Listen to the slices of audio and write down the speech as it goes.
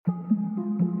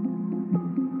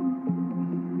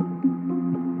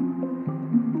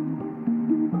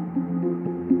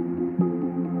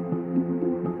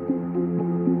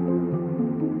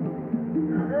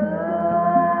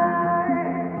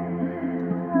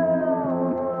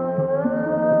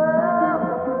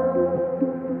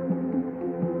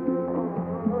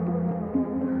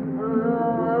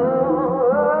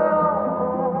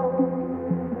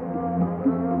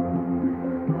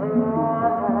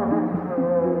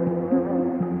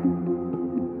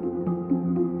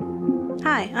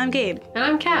Hi, I'm Gabe. And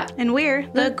I'm Kat. And we're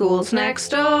the Ghouls Next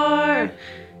Door.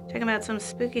 Talking about some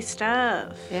spooky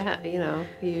stuff. Yeah, you know,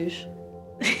 huge.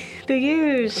 The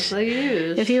huge. It's the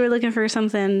huge. If you were looking for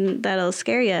something that'll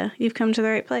scare you, you've come to the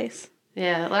right place.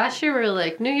 Yeah, last year we were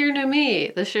like, new year, new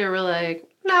me. This year we're like,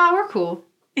 nah, we're cool.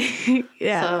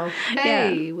 Yeah. So,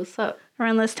 hey, what's up?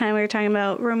 Around this time we were talking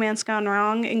about romance gone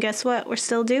wrong, and guess what? We're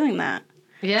still doing that.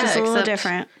 Yeah, just a little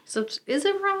different. Except, is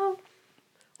it wrong?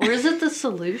 Or is it the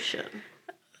solution?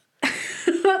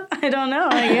 I don't know,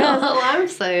 I guess. All I'm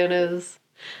saying is,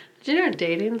 did you know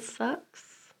dating sucks?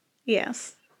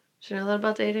 Yes. Did you know that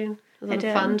about dating? Is I it a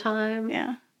did. fun time?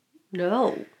 Yeah.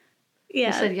 No. Yeah.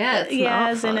 You said, yeah, it's not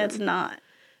yes, fun. and it's not.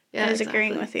 Yeah, I was exactly.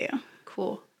 agreeing with you.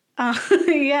 Cool.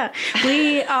 Yeah.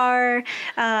 We are,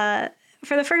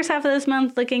 for the first half of this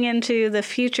month, looking into the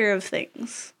future of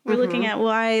things. We're looking at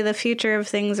why the future of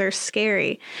things are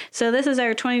scary. So this is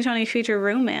our 2020 Future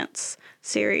Romance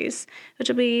series, which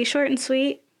will be short and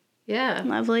sweet. Yeah.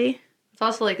 Lovely. It's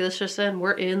also like this just in,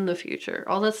 we're in the future.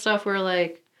 All that stuff we're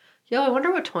like, yo, I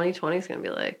wonder what 2020 is going to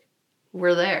be like.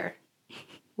 We're there.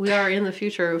 We are in the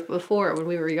future before when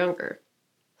we were younger.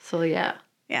 So yeah.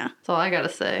 Yeah. That's all I got to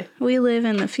say. We live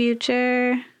in the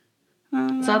future.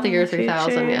 It's not the year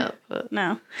 3000 yet, but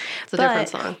No. it's a different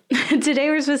song. Today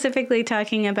we're specifically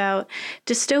talking about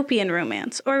dystopian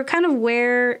romance, or kind of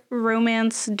where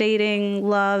romance, dating,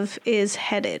 love is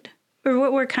headed, or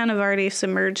what we're kind of already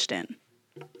submerged in.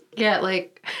 Yeah,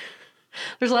 like,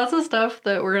 there's lots of stuff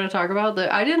that we're going to talk about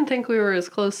that I didn't think we were as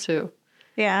close to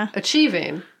Yeah.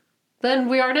 achieving than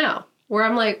we are now. Where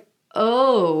I'm like,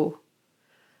 oh,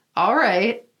 all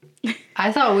right.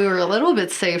 I thought we were a little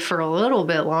bit safe for a little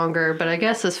bit longer, but I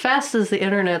guess as fast as the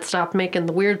internet stopped making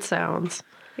the weird sounds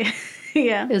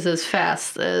Yeah. is as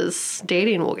fast as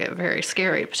dating will get very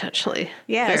scary, potentially.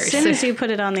 Yeah. Very As soon as soon. you put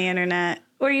it on the internet,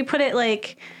 or you put it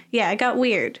like, yeah, it got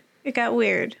weird. It got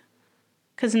weird.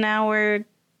 Because now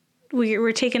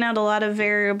we're taking out a lot of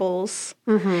variables,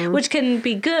 which can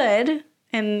be good.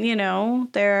 And, you know,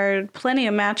 there are plenty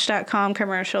of Match.com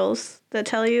commercials that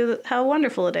tell you how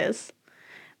wonderful it is.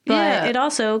 But Yeah. it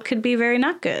also could be very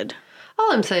not good.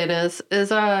 All I'm saying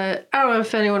is I don't know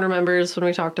if anyone remembers when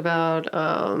we talked about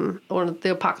one of the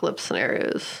apocalypse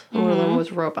scenarios. One of them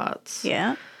was robots.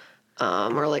 Yeah.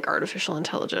 Or like artificial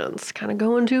intelligence kind of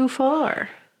going too far.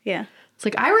 Yeah. It's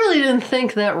like, I really didn't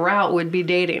think that route would be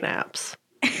dating apps.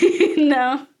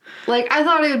 No. Like, I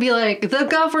thought it would be like, the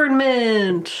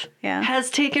government has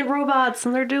taken robots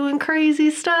and they're doing crazy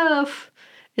stuff.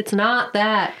 It's not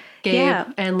that,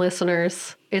 Gabe and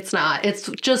listeners. It's not. It's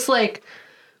just like,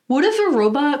 what if a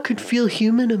robot could feel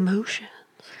human emotions?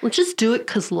 Let's just do it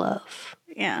 'cause love.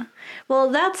 Yeah. Well,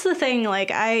 that's the thing.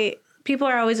 Like, people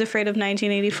are always afraid of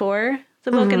 1984,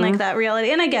 the book, and like that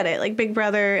reality. And I get it, like Big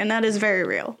Brother, and that is very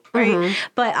real, right?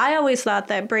 But I always thought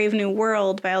that Brave New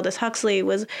World by Aldous Huxley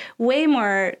was way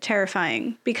more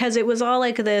terrifying because it was all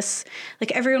like this,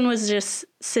 like everyone was just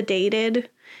sedated.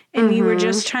 And you were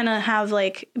just trying to have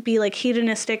be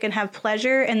hedonistic and have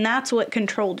pleasure. And that's what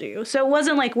controlled you. So it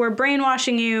wasn't like we're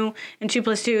brainwashing you and 2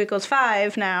 + 2 =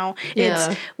 5 now.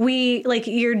 Yeah. It's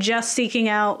you're just seeking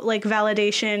out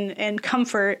validation and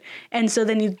comfort. And so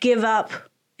then you give up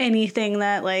anything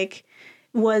that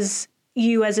was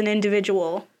you as an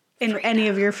individual in any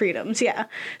of your freedoms. Yeah.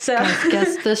 So I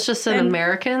guess this just in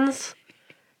Americans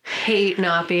hate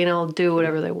not being able to do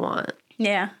whatever they want.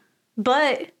 Yeah.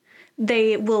 But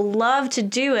they will love to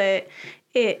do it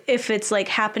if it's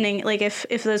happening,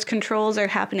 if those controls are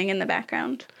happening in the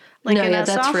background.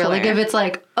 That's software. real. Like if it's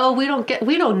like, oh, we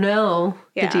don't know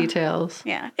the details.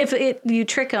 Yeah. If you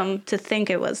trick them to think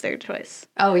it was their choice.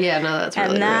 Oh yeah, no, that's really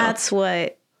and real. that's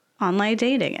what online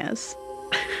dating is.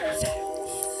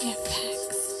 Yeah,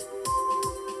 facts.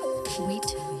 We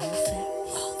tell you facts.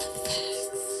 All the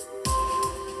facts.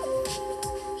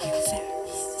 Yeah,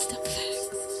 facts. Still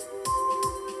facts.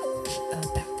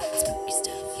 About that spooky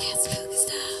stuff. Yeah, spooky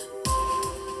stuff.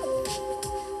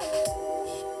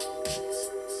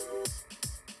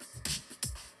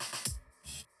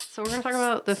 So we're gonna talk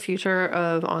about the future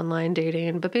of online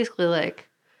dating, but basically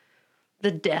the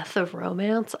death of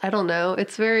romance. I don't know.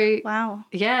 It's very Wow.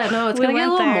 Yeah, no, it's We gonna get a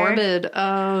went little there. morbid.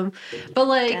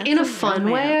 But Death in a of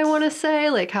fun way, I romance. want to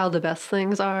say how the best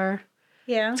things are.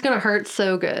 Yeah. It's gonna hurt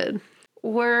so good.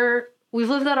 We've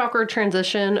lived that awkward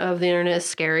transition of the internet is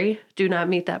scary. Do not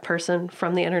meet that person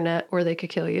from the internet or they could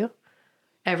kill you.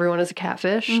 Everyone is a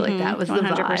catfish. That was the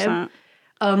 100%.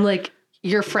 vibe.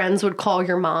 Your friends would call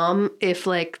your mom if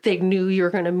they knew you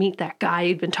were gonna meet that guy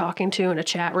you'd been talking to in a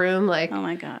chat room. Oh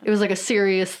my God. It was a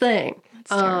serious thing. That's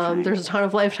terrifying. There's a ton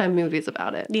of Lifetime movies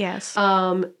about it. Yes.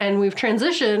 And we've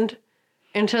transitioned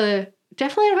into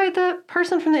definitely invite that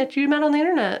person from that you met on the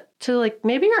internet to like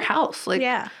maybe your house. Like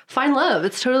find love.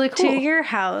 It's totally cool. To your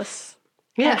house.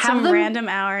 Yeah. At some random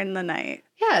hour in the night.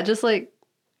 Yeah. Just like,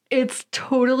 it's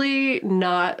totally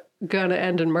not gonna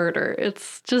end in murder.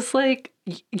 It's just like,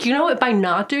 you know what? By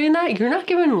not doing that, you're not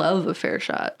giving love a fair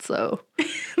shot. So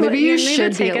maybe you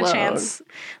should take a chance.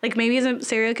 Like maybe he's a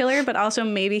serial killer, but also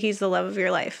maybe he's the love of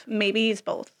your life. Maybe he's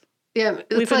both. Yeah,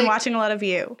 we've been watching a lot of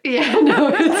You. Yeah, no,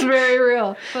 it's very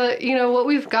real. But you know what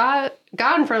we've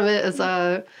gotten from it is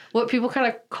what people kind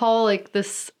of call like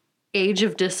this age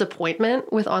of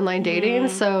disappointment with online dating.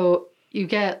 So you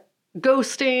get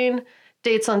ghosting,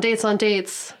 dates on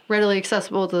dates, readily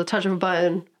accessible to the touch of a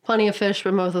button. Plenty of fish,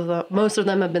 but most of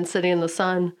them have been sitting in the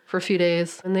sun for a few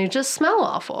days, and they just smell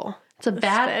awful. It's a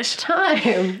bad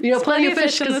time. You know, plenty of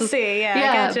fish in the sea. Yeah,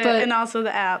 I gotcha. But, and also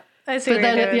the app. I see what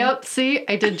you're doing. Yep, see,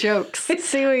 I did jokes. I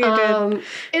see what you're doing.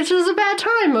 It's just a bad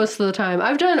time most of the time.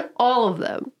 I've done all of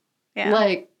them. Yeah.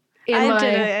 Like,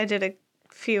 I did a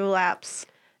few laps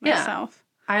myself.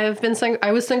 Yeah.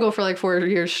 I was single for like 4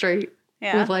 years straight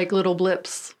with like little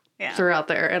blips throughout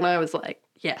there. And I was like,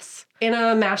 yes. In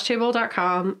a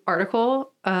Mashtable.com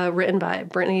article written by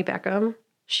Brittany Beckham,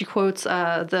 she quotes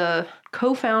the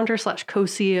co-founder /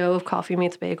 co-CEO of Coffee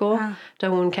Meets Bagel,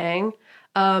 Dawoon Kang,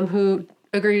 who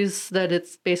agrees that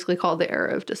it's basically called the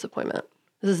era of disappointment.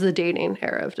 This is the dating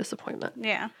era of disappointment.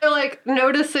 Yeah. They're like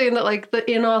noticing that like the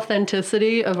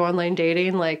inauthenticity of online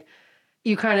dating, like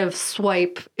you kind of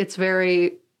swipe, it's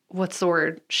very, what's the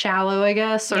word? Shallow, I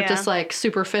guess, or just like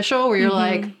superficial where you're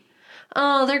like,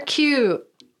 oh, they're cute.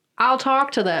 I'll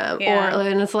talk to them. Yeah.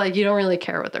 And it's like, you don't really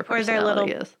care what their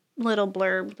personality is. Little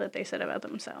blurb that they said about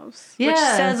themselves. Yeah. Which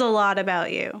says a lot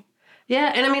about you.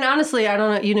 Yeah. And I mean, honestly, I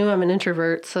don't know. You knew I'm an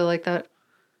introvert. So like that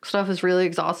stuff is really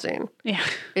exhausting. Yeah.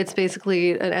 It's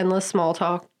basically an endless small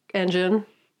talk engine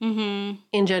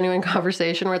in genuine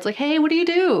conversation where it's like, hey, what do you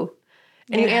do?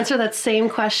 And you answer that same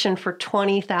question for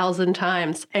 20,000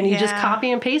 times and you just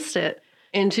copy and paste it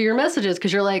into your messages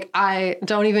because you're like, I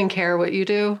don't even care what you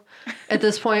do at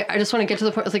this point. I just want to get to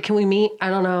the point. It's like, can we meet? I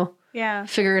don't know. Yeah.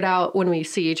 Figure it out when we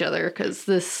see each other because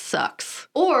this sucks.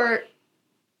 Or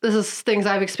this is things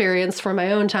I've experienced from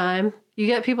my own time. You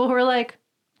get people who are like,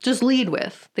 just lead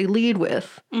with. They lead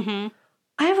with, I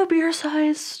have a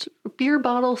beer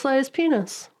bottle sized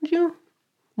penis. Do you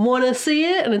want to see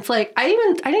it? And it's like, I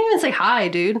didn't even say hi,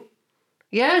 dude.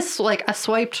 Yes, like I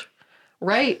swiped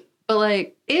right, but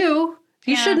like, ew,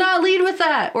 you should not lead with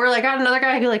that. Or like I had another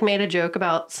guy who like made a joke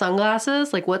about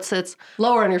sunglasses, like what sits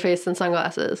lower on your face than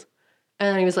sunglasses. And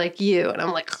then he was like, you. And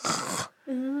I'm like,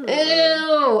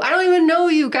 ew, I don't even know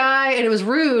you, guy. And it was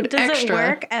rude. Does it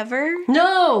work ever?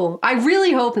 No, I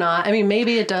really hope not. I mean,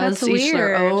 maybe it does. That's each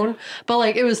their own. But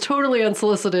like, it was totally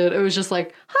unsolicited. It was just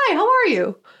like, hi, how are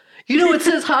you? You know, it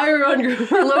says higher on your,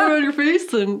 lower on your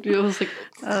face. And it was like,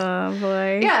 oh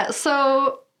boy. Yeah.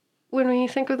 So when we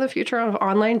think of the future of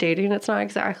online dating, it's not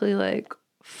exactly like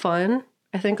fun.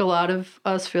 I think a lot of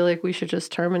us feel like we should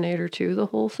just Terminator 2 the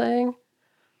whole thing.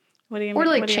 What do you mean? Or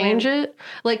like change it?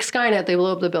 Like Skynet, they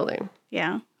blow up the building.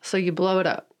 Yeah. So you blow it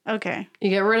up. Okay. You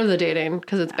get rid of the dating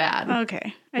because it's bad.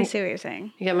 Okay. I see what you're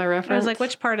saying. You get my reference? I was like,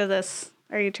 which part of this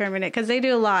are you terminating? Because they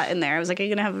do a lot in there. I was like, are you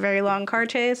going to have a very long car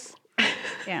chase?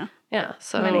 Yeah. Yeah.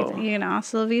 So you going to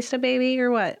Hasta Vista, baby, or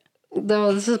what? No,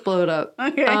 let's just blow it up.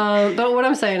 Okay. But what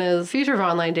I'm saying is the future of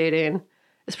online dating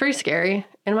is pretty scary,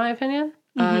 in my opinion.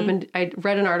 I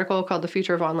read an article called The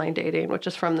Future of Online Dating, which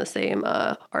is from the same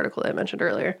article that I mentioned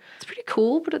earlier. It's pretty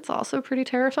cool, but it's also pretty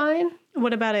terrifying.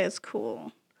 What about it is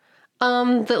cool?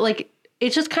 That like,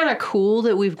 it's just kind of cool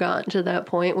that we've gotten to that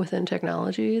point within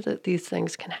technology that these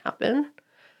things can happen.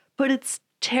 But it's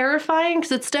terrifying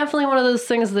because it's definitely one of those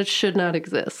things that should not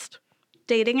exist.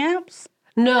 Dating apps?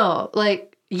 No,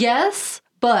 like, yes,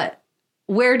 but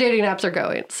where dating apps are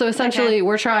going. So essentially,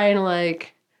 we're trying to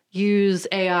like use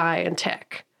AI and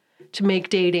tech to make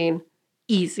dating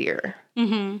easier.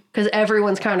 Because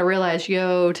everyone's kind of realized,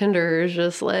 yo, Tinder is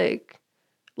just like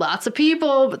lots of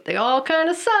people, but they all kind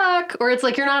of suck. Or it's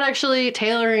like you're not actually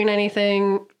tailoring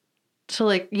anything to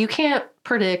like, you can't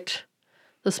predict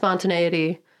the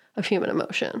spontaneity of human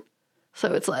emotion.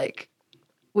 So it's like,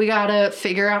 we got to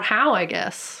figure out how, I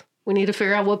guess. We need to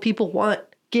figure out what people want.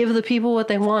 Give the people what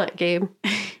they want, Gabe.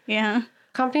 Yeah.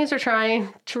 Companies are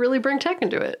trying to really bring tech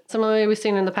into it. Similarly, we've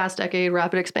seen in the past decade,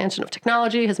 rapid expansion of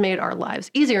technology has made our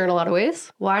lives easier in a lot of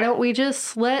ways. Why don't we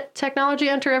just let technology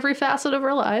enter every facet of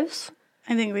our lives?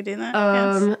 I think we do that,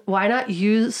 yes. Why not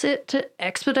use it to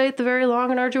expedite the very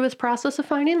long and arduous process of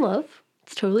finding love?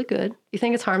 It's totally good. You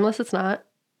think it's harmless? It's not.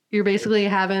 You're basically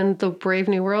having the Brave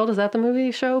New World. Is that the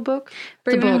movie, show, book?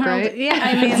 Brave it's a book, New World. Right? Yeah,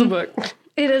 I mean, it's a book.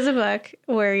 It is a book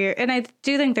where and I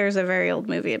do think there's a very old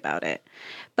movie about it.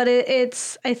 But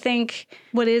it's, I think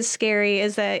what is scary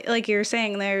is that, like you were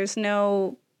saying, there's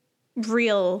no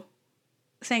real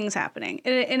things happening.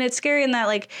 And it's scary in that,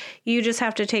 like, you just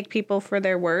have to take people for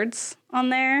their words on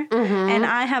there. Mm-hmm. And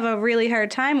I have a really hard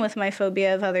time with my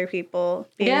phobia of other people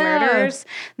being murderers,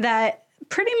 that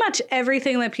pretty much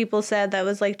everything that people said that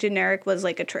was, like, generic was,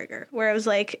 like, a trigger. Where it was,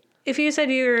 like, if you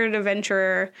said you were an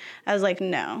adventurer, I was like,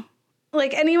 no.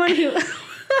 Like, anyone who...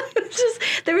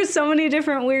 there was so many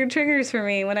different weird triggers for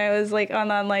me when I was, like, on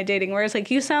online dating, where it's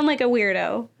like, you sound like a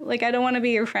weirdo. Like, I don't want to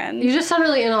be your friend. You just sound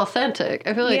really inauthentic.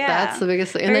 I feel like that's the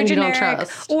biggest thing. And then generic, you don't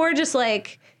trust. Or just,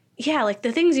 like, like,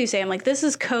 the things you say. I'm like, this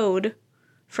is code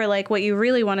for, like, what you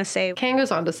really want to say. Kane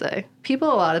goes on to say,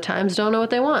 people a lot of times don't know what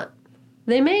they want.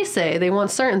 They may say they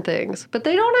want certain things, but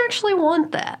they don't actually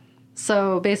want that.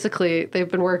 So, basically, they've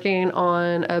been working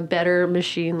on a better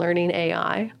machine learning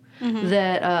AI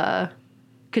that...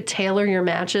 could tailor your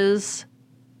matches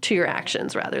to your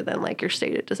actions rather than, like, your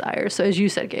stated desires. So as you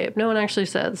said, Gabe, no one actually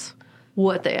says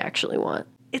what they actually want.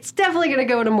 It's definitely going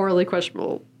to go in a morally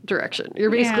questionable direction.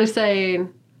 You're basically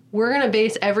saying, we're going to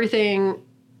base everything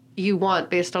you want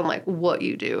based on, like, what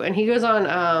you do. And he goes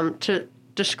on to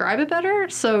describe it better.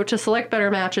 So to select better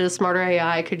matches, smarter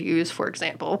AI could use, for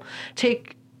example,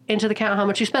 take into account how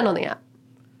much you spend on the app.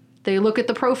 They look at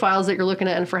the profiles that you're looking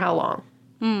at and for how long.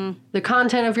 The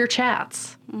content of your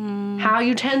chats, how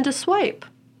you tend to swipe,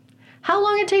 how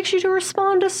long it takes you to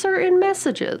respond to certain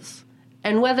messages,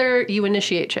 and whether you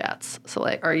initiate chats. So,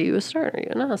 like, are you a start? Are you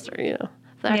an us? Or, you know,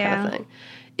 that kind of thing.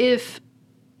 If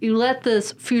you let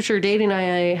this future dating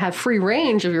AI have free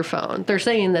range of your phone, they're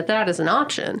saying that that is an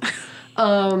option.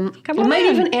 It might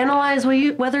even analyze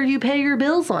whether you pay your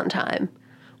bills on time,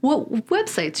 what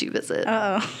websites you visit,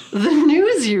 the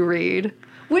news you read,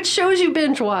 which shows you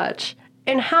binge watch,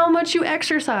 and how much you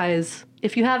exercise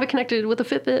if you have it connected with a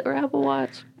Fitbit or Apple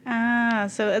Watch.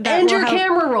 And your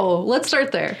camera roll. Let's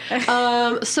start there.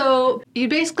 So you're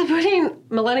basically putting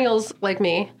millennials like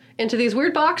me into these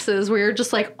weird boxes where you're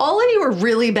just like, all of you are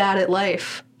really bad at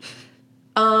life.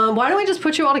 Why don't we just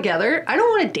put you all together? I don't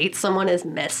want to date someone as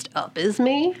messed up as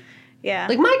me. Yeah.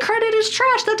 Like, my credit is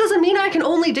trash. That doesn't mean I can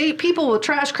only date people with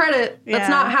trash credit. That's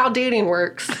not how dating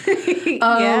works.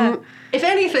 If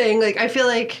anything, like, I feel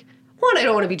like, one, I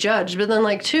don't want to be judged, but then,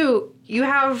 like, two,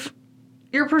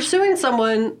 you're pursuing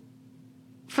someone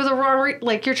for the wrong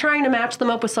like, you're trying to match them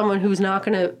up with someone who's not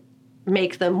going to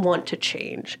make them want to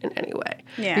change in any way.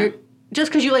 Yeah.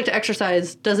 Just because you like to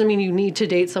exercise doesn't mean you need to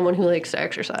date someone who likes to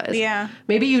exercise. Yeah.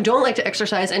 Maybe you don't like to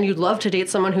exercise and you'd love to date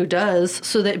someone who does,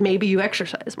 so that maybe you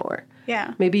exercise more.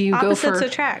 Yeah. Maybe you Opposites go for...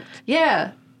 attract.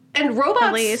 Yeah. And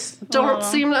robots don't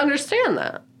seem to understand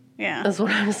that. Yeah. That's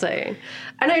what I'm saying.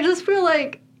 And I just feel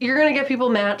like you're going to get people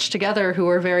matched together who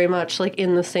are very much, like,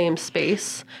 in the same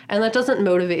space. And that doesn't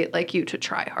motivate, like, you to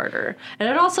try harder. And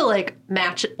it also, like,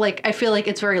 I feel like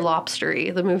it's very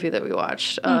Lobstery, the movie that we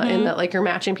watched, in that, like, you're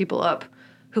matching people up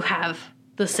who have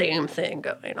the same thing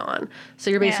going on. So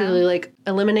you're basically, like,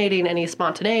 eliminating any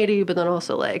spontaneity, but then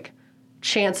also, like,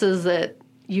 chances that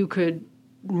you could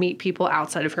meet people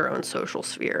outside of your own social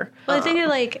sphere. Well, I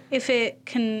think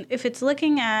if it's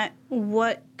looking at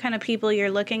what kind of people you're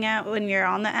looking at when you're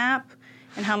on the app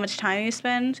and how much time you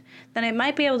spend, then it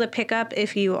might be able to pick up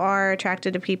if you are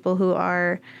attracted to people who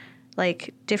are,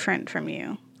 like, different from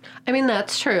you. I mean,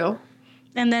 that's true.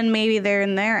 And then maybe they're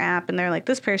in their app and they're like,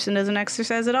 this person doesn't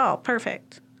exercise at all.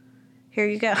 Perfect. Here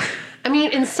you go. I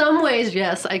mean, in some ways,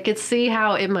 yes, I could see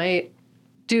how it might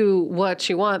do what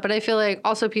you want, but I feel like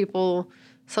also people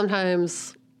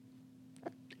sometimes,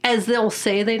 as they'll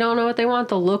say they don't know what they want,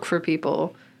 they'll look for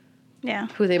people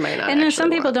who they might not. And then some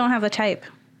want. people don't have a type.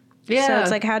 Yeah. So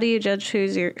it's like, how do you judge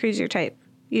who's your type?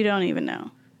 You don't even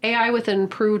know. AI with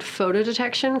improved photo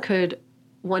detection could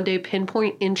one day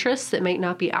pinpoint interests that might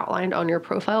not be outlined on your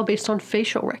profile based on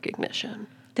facial recognition.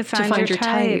 To find your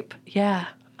type. Yeah.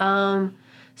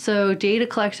 So data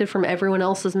collected from everyone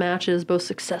else's matches, both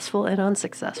successful and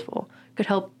unsuccessful, could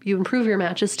help you improve your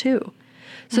matches too.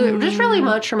 So it just really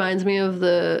much reminds me of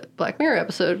the Black Mirror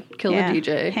episode, Kill the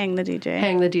DJ. Hang the DJ.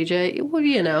 Hang the DJ. Well,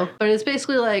 you know. But it's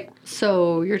basically like,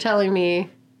 so you're telling me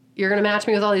you're going to match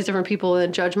me with all these different people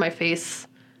and judge my face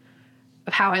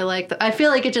of how I like them. I feel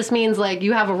like it just means, like,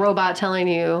 you have a robot telling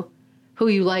you who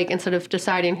you like instead of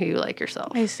deciding who you like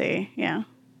yourself. I see, yeah. You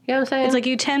know what I'm saying? It's like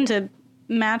you tend to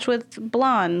match with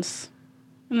blondes.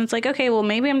 And it's like, okay, well,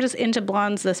 maybe I'm just into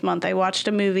blondes this month. I watched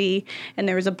a movie and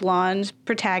there was a blonde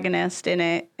protagonist in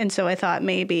it. And so I thought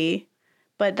maybe.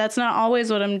 But that's not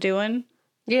always what I'm doing.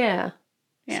 Yeah.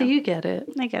 Yeah. So you get it.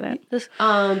 I get it.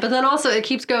 But then also it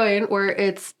keeps going where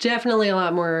it's definitely a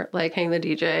lot more like Hang the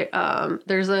DJ.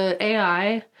 There's a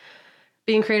AI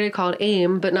being created called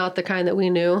AIM, but not the kind that we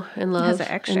knew and love. It has an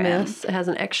extra M. It has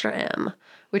an extra M,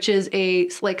 which is a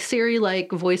like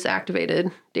Siri-like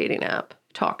voice-activated dating app.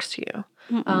 Talks to you.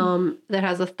 That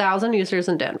has 1,000 users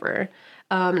in Denver,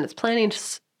 and it's planning to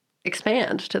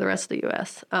expand to the rest of the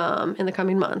U.S. In the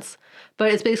coming months.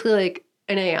 But it's basically like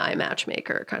an AI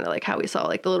matchmaker, kind of like how we saw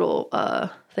like the little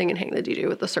thing in Hang the DJ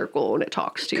with the circle, and it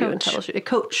talks to you and tells you.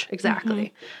 Coach,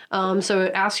 exactly. So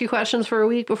it asks you questions for a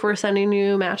week before sending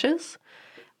you matches.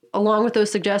 Along with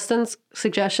those suggestions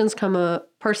come a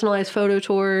personalized photo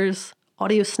tours,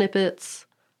 audio snippets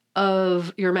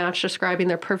of your match describing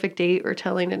their perfect date or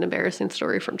telling an embarrassing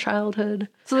story from childhood.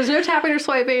 So there's no tapping or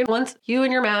swiping. Once you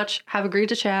and your match have agreed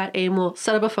to chat, AIM will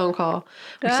set up a phone call,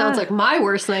 which sounds like my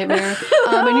worst nightmare.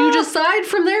 And you decide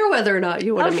from there whether or not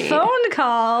you want to meet. A phone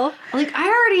call? Like, I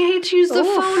already hate to use the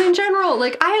phone in general.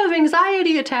 Like, I have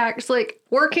anxiety attacks. Like,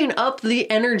 working up the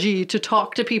energy to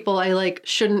talk to people I, like,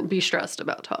 shouldn't be stressed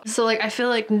about talking. So, like, I feel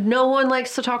like no one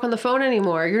likes to talk on the phone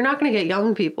anymore. You're not going to get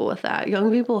young people with that.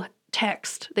 Young people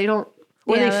text. They don't,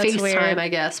 or they FaceTime, I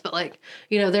guess, but like,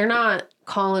 you know, they're not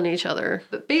calling each other.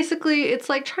 But basically, it's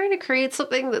like trying to create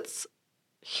something that's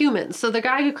human. So the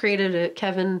guy who created it,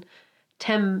 Kevin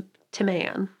Teman?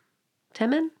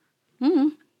 Mm-hmm.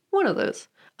 One of those.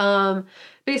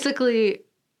 Basically,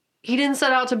 he didn't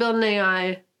set out to build an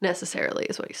AI necessarily,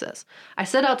 is what he says. I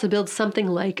set out to build something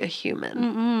like a human.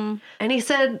 Mm-mm. And he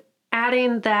said,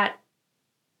 adding that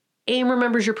AIM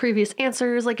remembers your previous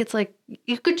answers. Like, it's like,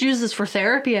 you could use this for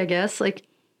therapy, I guess. Like,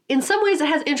 in some ways, it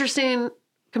has interesting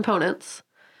components.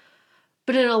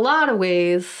 But in a lot of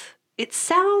ways, it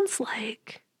sounds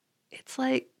like it's,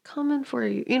 like, coming for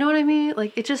you. You know what I mean?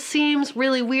 Like, it just seems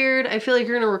really weird. I feel like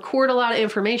you're going to record a lot of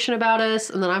information about us,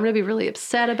 and then I'm going to be really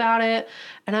upset about it.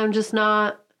 And I'm just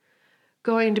not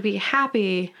going to be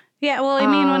happy. Yeah, well, I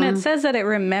mean, when it says that it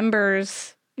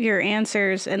remembers your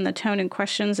answers and the tone and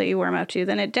questions that you warm up to,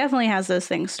 then it definitely has those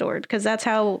things stored, because that's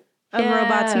how a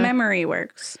robot's memory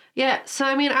works. Yeah. So,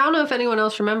 I mean, I don't know if anyone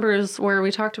else remembers where we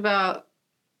talked about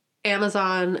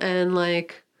Amazon and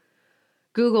like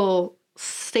Google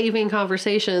saving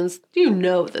conversations. You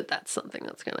know that that's something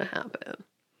that's going to happen.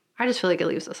 I just feel like it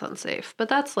leaves us unsafe, but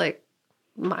that's like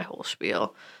my whole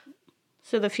spiel.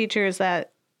 So the future is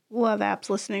that we'll have apps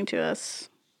listening to us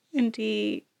and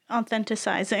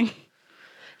de-authenticizing.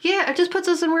 Yeah, it just puts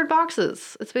us in weird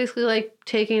boxes. It's basically like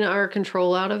taking our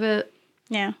control out of it.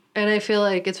 Yeah. And I feel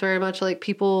like it's very much like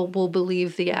people will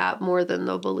believe the app more than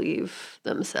they'll believe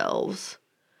themselves.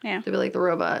 Yeah. They'll be like, the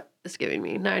robot is giving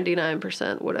me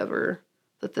 99% whatever,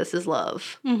 that this is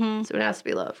love. Mm-hmm. So it has to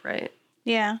be love, right?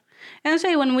 Yeah. And I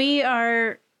say when we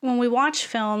watch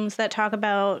films that talk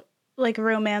about like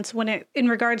romance, in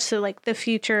regards to like the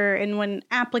future and when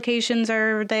applications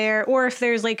are there, or if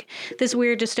there's like this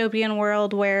weird dystopian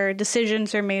world where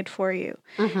decisions are made for you.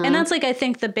 Mm-hmm. And that's like, I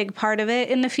think the big part of it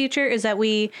in the future is that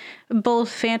we both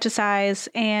fantasize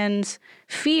and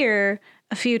fear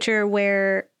a future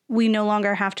where we no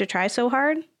longer have to try so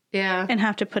hard. Yeah. And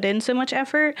have to put in so much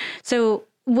effort. So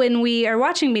when we are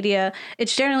watching media,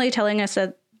 it's generally telling us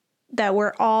that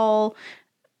we're all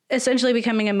essentially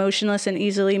becoming emotionless and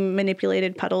easily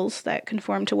manipulated puddles that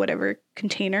conform to whatever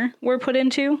container we're put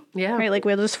into. Yeah. Right? Like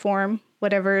we'll just form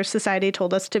whatever society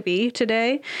told us to be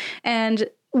today. And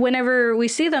whenever we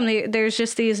see them, there's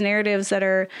just these narratives that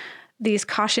are these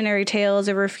cautionary tales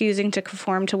of refusing to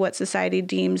conform to what society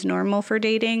deems normal for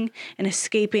dating and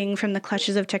escaping from the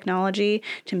clutches of technology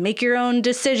to make your own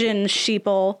decisions,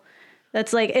 sheeple.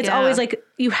 That's like, it's always like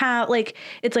you have like,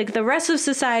 it's like the rest of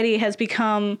society has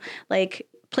become like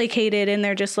placated and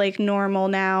they're just like normal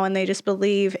now and they just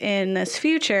believe in this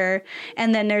future.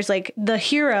 And then there's like the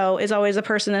hero is always a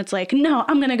person that's like, no,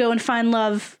 I'm going to go and find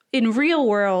love in real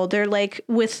world. They're like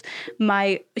with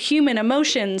my human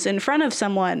emotions in front of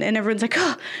someone. And everyone's like,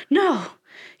 oh, no,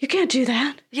 you can't do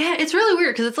that. Yeah, it's really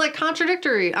weird because it's like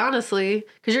contradictory, honestly,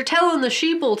 because you're telling the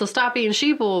sheeple to stop being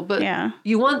sheeple, but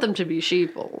you want them to be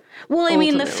sheeple. Well, I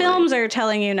mean, the films are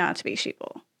telling you not to be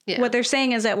sheeple. Yeah. What they're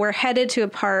saying is that we're headed to a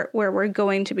part where we're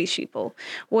going to be sheeple,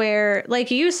 where,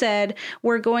 like you said,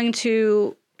 we're going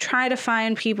to try to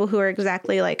find people who are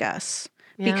exactly like us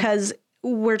because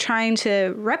we're trying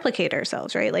to replicate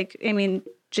ourselves, right? Like, I mean,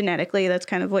 genetically, that's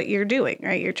kind of what you're doing,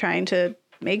 right? You're trying to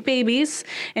make babies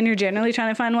and you're generally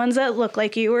trying to find ones that look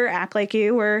like you or act like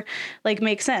you or like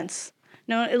make sense.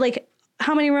 No, like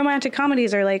how many romantic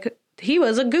comedies are like, he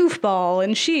was a goofball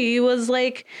and she was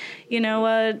like, you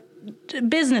know,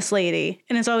 business lady,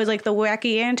 and it's always like the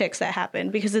wacky antics that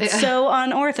happen because it's so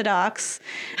unorthodox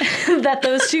that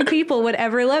those two people would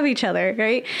ever love each other,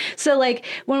 right? So like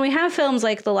when we have films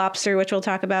like The Lobster, which we'll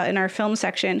talk about in our film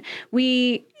section,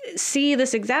 we see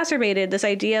this exacerbated, this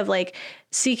idea of like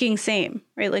seeking same,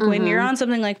 right? Like when you're on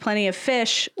something like Plenty of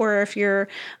Fish, or if you're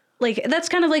like, that's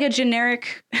kind of like a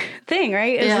generic thing,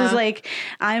 right? It's just like,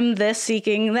 I'm this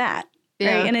seeking that.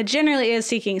 Yeah. Right? And it generally is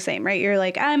seeking same, right? You're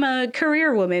like, I'm a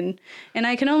career woman and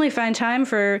I can only find time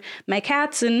for my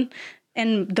cats and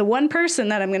the one person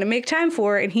that I'm going to make time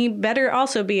for, and he better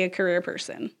also be a career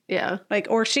person. Yeah. Like,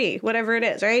 or she, whatever it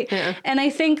is, right? Yeah. And I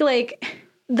think like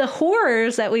the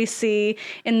horrors that we see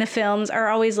in the films are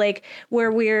always like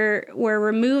where we're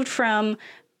removed from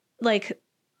like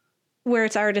where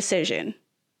it's our decision,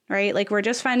 right? Like we're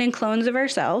just finding clones of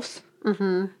ourselves.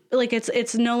 Mm-hmm. Like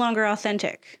it's no longer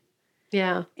authentic.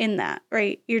 Yeah. In that,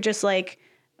 right? You're just like,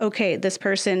 okay, this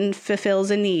person fulfills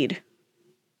a need.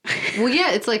 Well,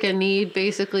 yeah, it's like a need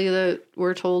basically that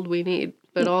we're told we need,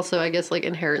 but also I guess like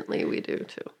inherently we do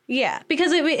too. Yeah,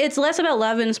 because it's less about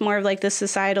love and it's more of like this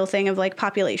societal thing of like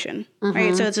population,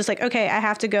 right? So it's just like, okay, I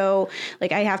have to go,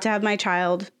 like I have to have my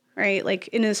child, right? Like,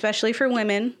 and especially for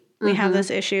women, we have this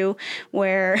issue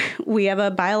where we have a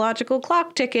biological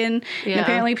clock ticking. Yeah. And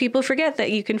apparently people forget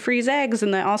that you can freeze eggs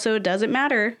and that also doesn't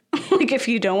matter. Like if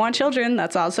you don't want children,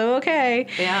 that's also okay.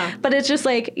 Yeah. But it's just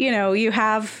like, you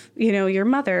have, your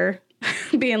mother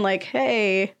being like,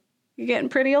 hey, you're getting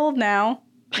pretty old now.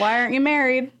 Why aren't you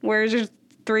married? Where's your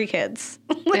 3 kids?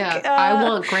 Like, yeah. I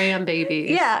want grandbabies.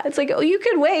 Yeah. It's like, oh, you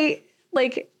could wait.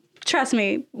 Like, trust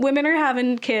me, women are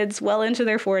having kids well into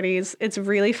their 40s. It's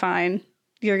really fine.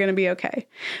 You're going to be okay.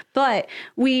 But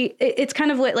it's kind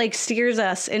of what like steers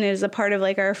us and is a part of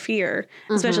like our fear,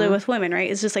 especially with women, right?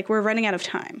 It's just like we're running out of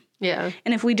time. Yeah.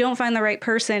 And if we don't find the right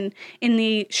person in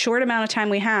the short amount of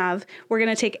time we have, we're going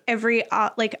to take every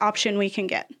option we can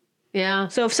get. Yeah.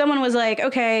 So if someone was like,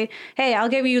 okay, hey, I'll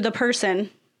give you the person.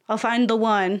 I'll find the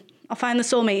one. I'll find the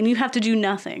soulmate, and you have to do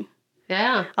nothing.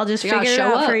 Yeah. I'll just figure it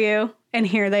out for you. And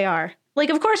here they are. Like,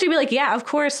 of course, you'd be like, yeah, of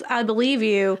course, I believe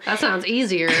you. That sounds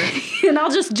easier. And I'll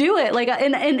just do it. Like,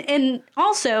 and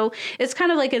also, it's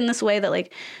kind of like in this way that,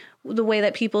 like, the way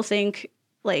that people think,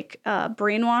 like,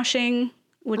 brainwashing,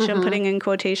 which I'm putting in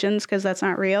quotations because that's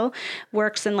not real,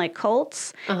 works in, like,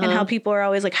 cults. And how people are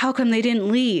always like, how come they didn't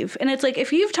leave? And it's like,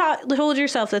 if you've told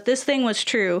yourself that this thing was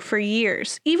true for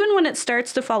years, even when it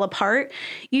starts to fall apart,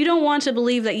 you don't want to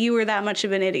believe that you were that much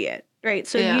of an idiot, right?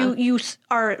 So you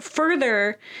are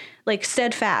further like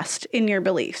steadfast in your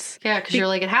beliefs. Yeah, because you're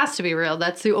like, it has to be real.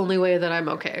 That's the only way that I'm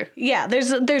okay. Yeah,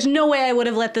 there's no way I would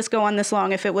have let this go on this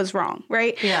long if it was wrong,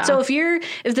 right? Yeah. So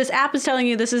if this app is telling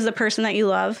you this is the person that you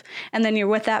love, and then you're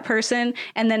with that person,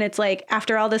 and then it's like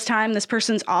after all this time, this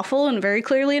person's awful and very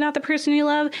clearly not the person you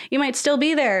love, you might still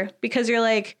be there because you're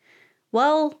like,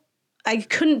 well, I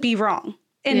couldn't be wrong.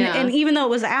 And even though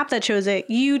it was the app that chose it,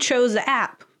 you chose the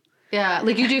app. Yeah,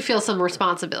 like you do feel some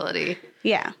responsibility.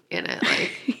 Yeah. In it.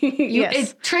 Like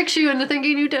it tricks you into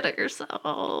thinking you did it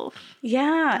yourself.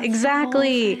 Yeah, that's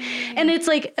exactly. So and it's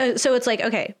like, so it's like,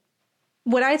 okay,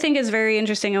 what I think is very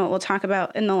interesting and what we'll talk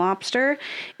about in The Lobster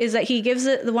is that he gives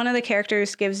one of the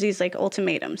characters gives these like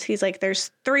ultimatums. He's like, there's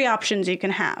 3 options you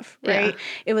can have, right? Yeah.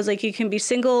 It was like, you can be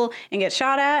single and get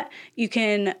shot at. You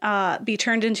can be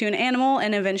turned into an animal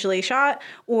and eventually shot,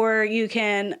 or you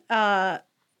can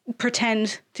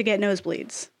pretend to get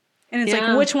nosebleeds. And it's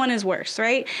like, which one is worse,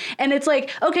 right? And it's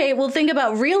like, okay, well, think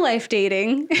about real life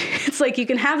dating. It's like you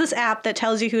can have this app that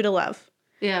tells you who to love.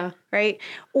 Yeah. Right?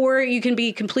 Or you can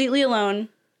be completely alone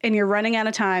and you're running out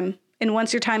of time. And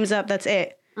once your time's up, that's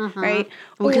it. Right?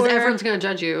 Well, because everyone's going to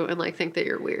judge you and like think that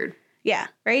you're weird. Yeah.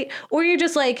 Right? Or you're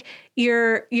just like,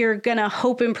 you're going to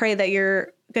hope and pray that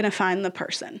you're going to find the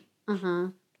person.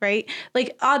 Right?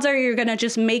 Like odds are you're going to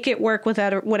just make it work with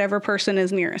whatever person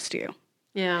is nearest to you.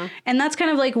 Yeah. And that's kind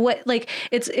of like what, like,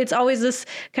 it's always this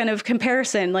kind of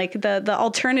comparison. Like the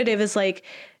alternative is like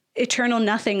eternal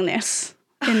nothingness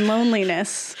and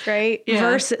loneliness, right? Yeah.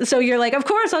 Versus, so you're like, of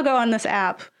course I'll go on this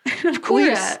app. Of course.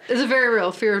 Well, yeah. It's a very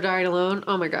real fear of dying alone.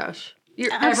 Oh my gosh.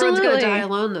 Everyone's going to die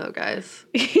alone though, guys.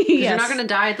 Yes. You're not going to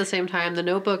die at the same time. The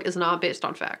Notebook is not based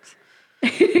on facts.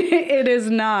 It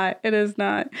is not. It is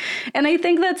not. And I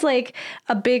think that's like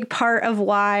a big part of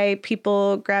why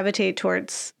people gravitate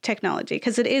towards technology,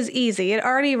 because it is easy. It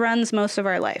already runs most of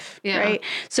our life, right?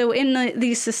 So in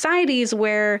these societies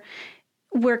where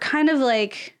we're kind of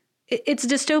like, it's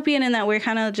dystopian in that we're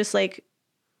kind of just like,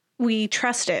 we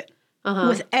trust it.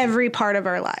 with every part of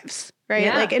our lives. Right.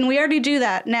 Yeah. Like, and we already do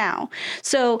that now.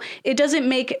 So it doesn't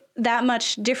make that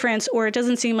much difference, or it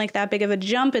doesn't seem like that big of a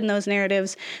jump in those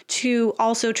narratives to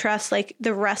also trust like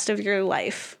the rest of your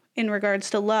life in regards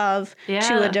to love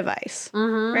to a device.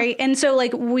 Right. And so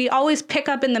like we always pick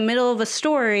up in the middle of a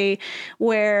story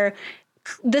where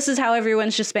this is how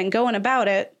everyone's just been going about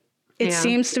it. It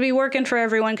seems to be working for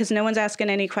everyone because no one's asking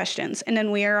any questions. And then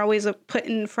we are always put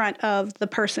in front of the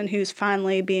person who's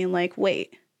finally being like,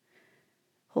 wait,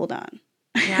 hold on.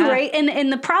 Yeah. Right.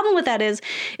 And the problem with that is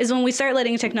when we start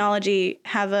letting technology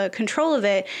have a control of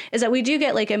it, is that we do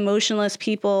get like emotionless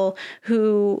people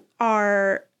who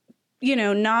are, you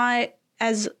know, not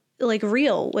as like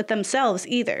real with themselves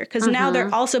either. Because now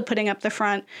they're also putting up the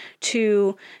front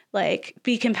to like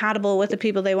be compatible with the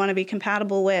people they want to be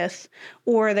compatible with,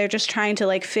 or they're just trying to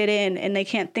like fit in and they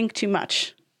can't think too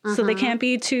much. So they can't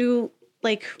be too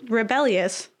like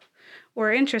rebellious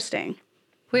or interesting.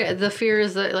 Yeah, the fear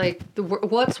is that, like,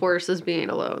 what's worse is being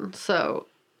alone. So,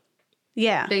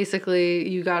 yeah. Basically,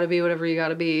 you got to be whatever you got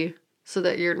to be so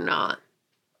that you're not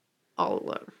all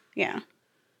alone. Yeah.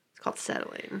 It's called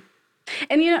settling.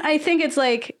 And, you know, I think it's,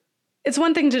 like, it's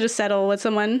one thing to just settle with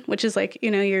someone, which is, like,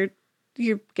 you know,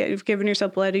 you've given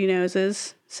yourself bloody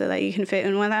noses so that you can fit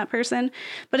in with that person.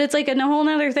 But it's like a whole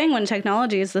nother thing when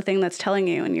technology is the thing that's telling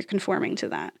you and you're conforming to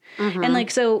that. And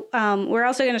like, so we're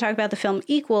also going to talk about the film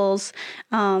Equals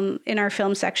in our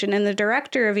film section. And the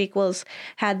director of Equals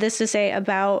had this to say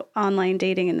about online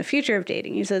dating and the future of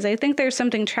dating. He says, I think there's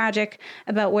something tragic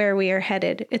about where we are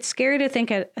headed. It's scary to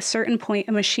think at a certain point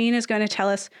a machine is going to tell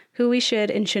us who we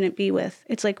should and shouldn't be with.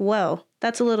 It's like, whoa,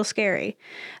 that's a little scary.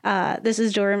 This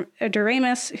is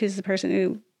Doremus, who's the person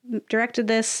who directed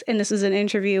this, and this is an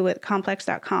interview with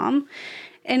Complex.com.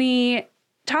 And he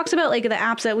talks about like the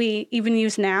apps that we even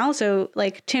use now. So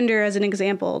like Tinder as an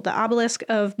example, the obelisk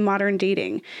of modern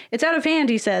dating. It's out of hand,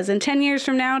 he says. And 10 years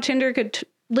from now, Tinder could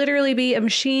literally be a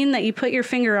machine that you put your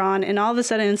finger on, and all of a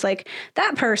sudden it's like,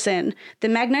 that person, the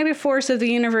magnetic force of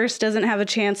the universe doesn't have a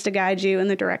chance to guide you in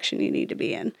the direction you need to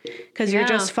be in, because you're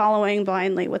just following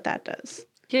blindly what that does.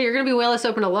 Yeah, you're going to be way less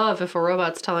open to love if a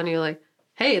robot's telling you, like,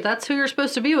 hey, that's who you're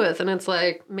supposed to be with. And it's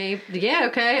like, maybe, yeah,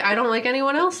 okay, I don't like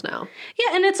anyone else now.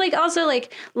 Yeah, and it's like also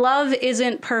like love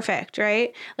isn't perfect,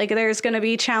 right? Like there's going to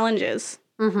be challenges,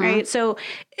 right? So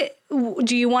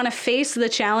do you want to face the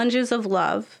challenges of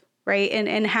love? Right.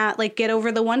 And like get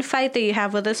over the one fight that you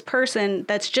have with this person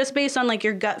that's just based on like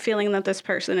your gut feeling that this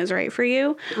person is right for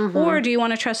you? Or do you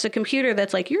want to trust a computer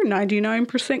that's like, you're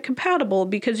 99% compatible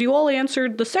because you all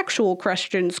answered the sexual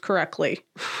questions correctly?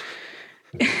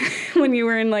 When you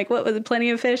were in like, what was it, Plenty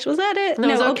of Fish? Was that it?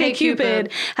 No, OK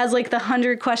Cupid has like the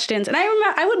 100 questions. And I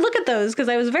remember I would look at those because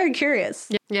I was very curious.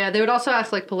 Yeah, they would also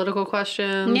ask like political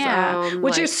questions. Yeah,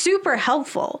 which are super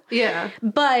helpful. Yeah.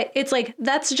 But it's like,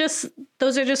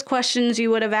 those are just questions you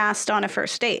would have asked on a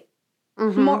first date.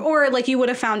 Or like you would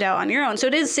have found out on your own. So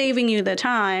it is saving you the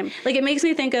time. Like it makes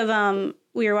me think of,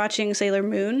 we were watching Sailor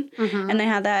Moon and they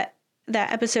had that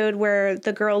episode where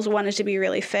the girls wanted to be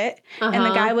really fit. And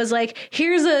the guy was like,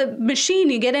 here's a machine,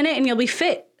 you get in it and you'll be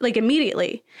fit like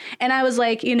immediately. And I was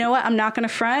like, you know what? I'm not going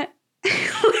to front.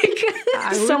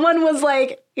 Someone was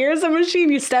like, here's a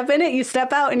machine, you step in it, you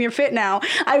step out and you're fit now.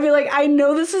 I'd be like, I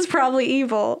know this is probably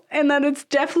evil and that it's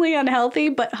definitely unhealthy,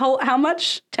 but how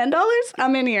much? $10?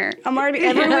 I'm in here. I'm already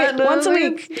every week, once a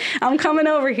week. I'm coming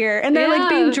over here. And they're like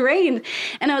being drained.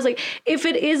 And I was like, if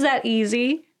it is that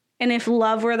easy, and if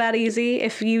love were that easy,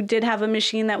 if you did have a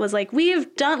machine that was like, we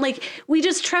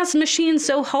just trust machines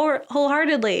so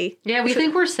wholeheartedly. Yeah, we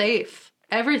think we're safe.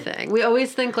 Everything. We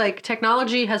always think like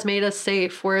technology has made us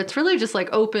safe, where it's really just like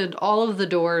opened all of the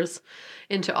doors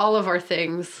into all of our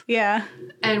things. Yeah.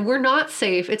 And we're not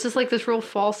safe. It's just like this real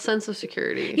false sense of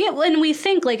security. Yeah, and we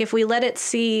think like if we let it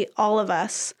see all of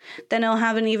us, then it'll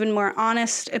have an even more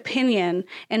honest opinion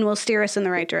and will steer us in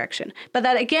the right direction. But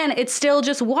that again, it's still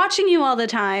just watching you all the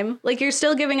time. Like you're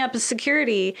still giving up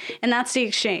security, and that's the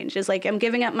exchange. Is like I'm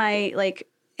giving up my like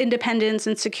independence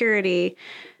and security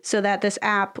so that this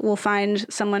app will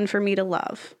find someone for me to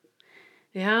love.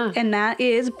 Yeah. And that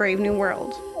is Brave New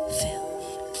World. Films.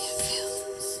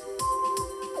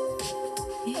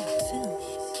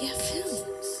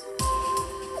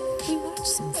 We watch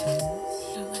some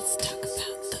films. Now let's talk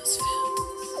about those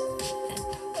films. And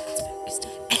all that spooky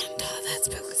stuff. And all that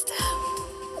spooky stuff.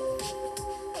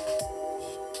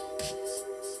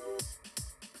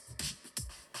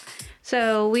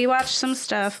 So we watched some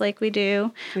stuff like we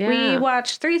do. Yeah. We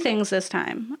watched 3 things this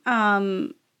time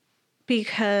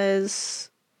because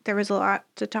there was a lot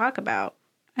to talk about.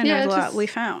 And there's a lot we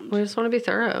found. We just want to be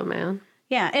thorough, man.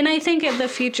 Yeah, and I think the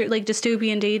future, like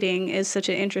dystopian dating, is such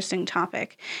an interesting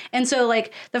topic. And so,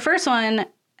 like the first one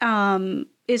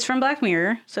is from Black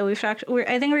Mirror. So I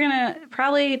think we're gonna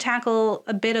probably tackle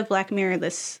a bit of Black Mirror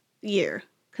this year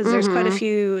because there's quite a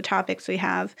few topics we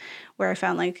have where I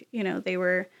found like they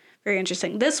were very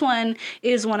interesting. This one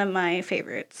is one of my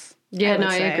favorites. Yeah,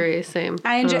 I agree. Same.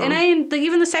 I enjoy, and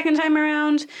even the second time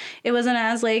around, it wasn't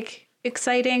as like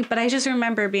exciting, but I just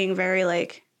remember being very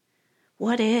like,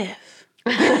 what if?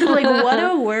 Like what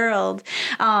a world.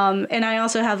 And I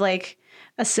also have like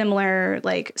a similar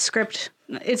like script.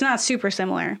 It's not super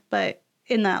similar, but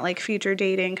in that like future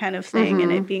dating kind of thing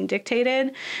and it being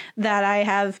dictated that I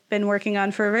have been working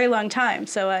on for a very long time.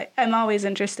 So I'm always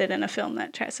interested in a film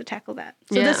that tries to tackle that.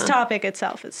 So this topic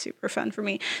itself is super fun for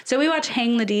me. So we watched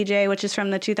Hang the DJ, which is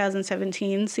from the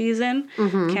 2017 season.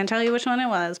 Can't tell you which one it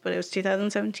was, but it was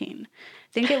 2017.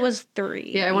 I think it was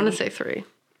 3. Yeah, I want to say 3.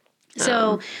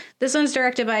 So this one's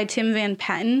directed by Tim Van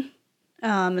Patten,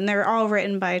 and they're all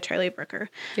written by Charlie Brooker.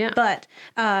 Yeah. But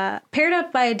paired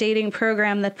up by a dating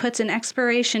program that puts an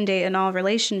expiration date in all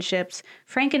relationships,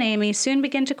 Frank and Amy soon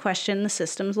begin to question the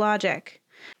system's logic.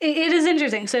 It is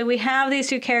interesting. So we have these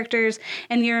two characters,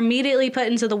 and you're immediately put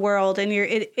into the world, and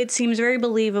it seems very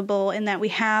believable in that we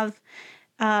have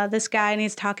this guy, and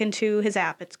he's talking to his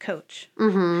app. It's Coach.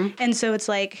 And so it's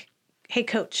like, hey,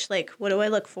 Coach, like, what do I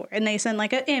look for? And they send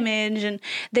like an image, and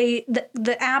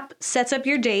the app sets up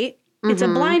your date. It's a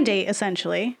blind date,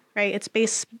 essentially, right? It's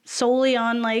based solely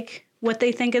on like what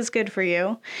they think is good for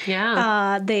you.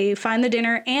 Yeah. They find the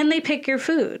dinner and they pick your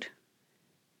food.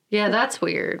 Yeah, that's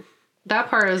weird. That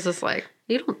part is just like,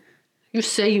 you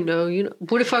say you know,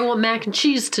 what if I want mac and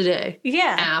cheese today?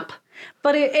 Yeah. App.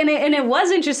 But it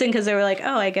was interesting because they were like,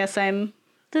 oh, I guess I'm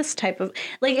this type of,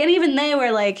 like, and even they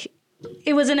were like,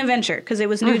 it was an adventure because it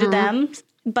was new to them,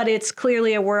 but it's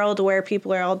clearly a world where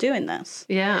people are all doing this.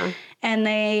 Yeah. And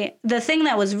the thing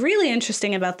that was really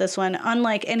interesting about this one,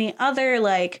 unlike any other,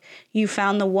 like, you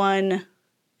found the one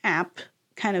app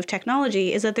kind of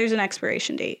technology, is that there's an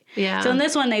expiration date. Yeah. So in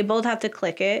this one, they both have to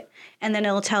click it, and then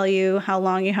it'll tell you how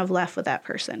long you have left with that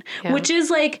person, which is,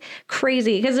 like,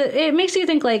 crazy because it makes you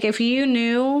think, like, if you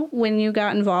knew when you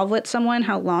got involved with someone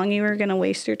how long you were going to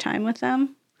waste your time with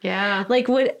them. Yeah. Like,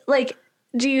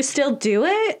 do you still do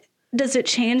it? Does it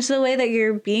change the way that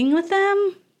you're being with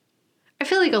them? I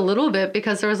feel like a little bit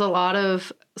because there was a lot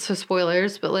of, so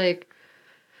spoilers, but like,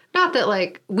 not that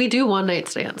like we do one night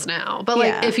stands now, but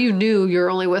like if you knew you're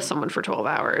only with someone for 12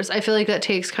 hours, I feel like that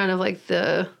takes kind of like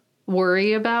the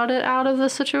worry about it out of the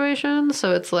situation.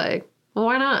 So it's like, well,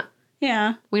 why not?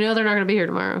 Yeah. We know they're not going to be here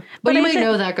tomorrow. But you might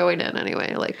know that going in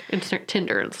anyway, like in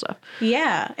Tinder and stuff.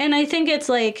 Yeah. And I think it's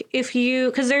like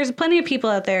because there's plenty of people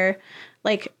out there,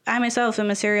 like I myself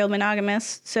am a serial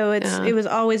monogamous. So it was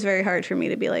always very hard for me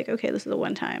to be like, okay, this is a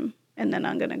one time and then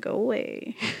I'm going to go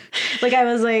away. Like I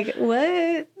was like,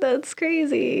 what? That's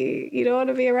crazy. You don't want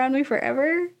to be around me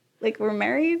forever? Like we're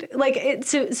married? Like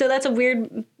so that's a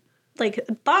weird like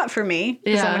thought for me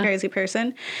because I'm a crazy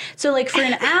person. So like for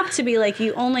an app to be like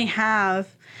you only have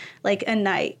like a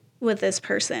night with this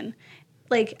person,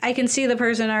 like I can see the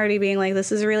person already being like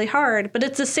this is really hard, but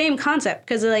it's the same concept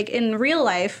because like in real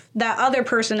life that other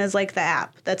person is like the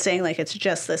app that's saying like it's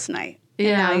just this night and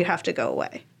now you have to go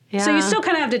away. Yeah. So you still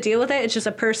kind of have to deal with it. It's just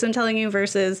a person telling you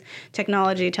versus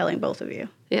technology telling both of you.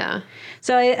 Yeah.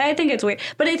 So I think it's weird,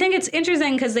 but I think it's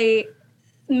interesting because they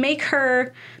make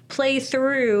her play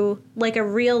through like a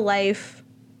real life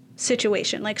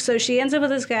situation. Like, so she ends up with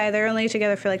this guy. They're only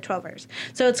together for like 12 hours.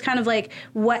 So it's kind of like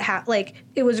like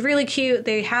it was really cute.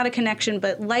 They had a connection,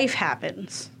 but life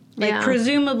happens. Like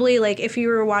presumably, like if you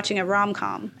were watching a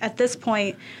rom-com at this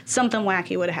point, something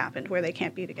wacky would have happened where they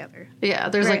can't be together. Yeah,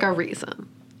 there's like a reason.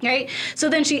 Right? So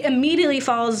then she immediately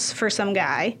falls for some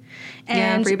guy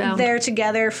and they're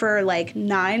together for like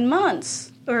 9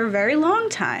 months or a very long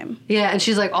time. Yeah, and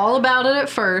she's like all about it at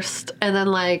first and then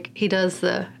like he does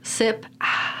the sip.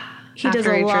 He does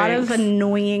a lot of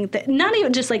annoying not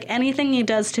even just like anything he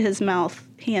does to his mouth,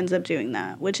 he ends up doing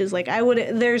that, which is like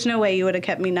there's no way you would have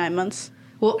kept me 9 months.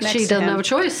 Well, she doesn't have a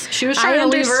choice. She was trying to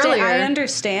leave earlier. I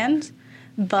understand,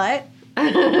 but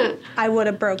I would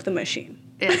have broke the machine.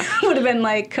 Yeah. Would have been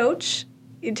like, Coach,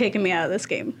 you're taking me out of this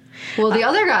game. Well, the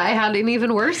other guy had an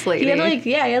even worse lady.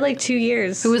 He had like 2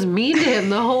 years. Who was mean to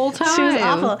him the whole time. She was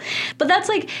awful. But that's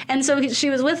like, and so she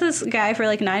was with this guy for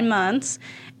like 9 months,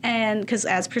 and because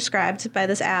as prescribed by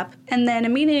this app, and then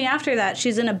immediately after that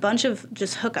she's in a bunch of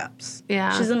just hookups.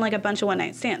 Yeah, she's in like a bunch of one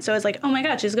night stands. So it's like, oh my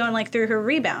god, she's going like through her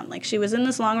rebound. Like she was in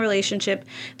this long relationship.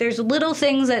 There's little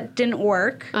things that didn't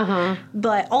work,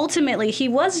 but ultimately he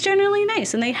was generally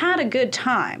nice and they had a good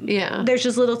time. Yeah, there's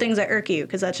just little things that irk you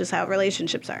because that's just how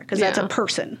relationships are, because that's a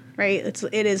person, right?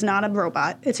 It is not a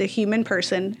robot. It's a human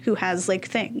person who has like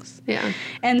things. Yeah.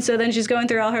 And so then she's going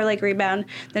through all her like rebound.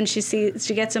 Then she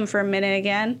gets him for a minute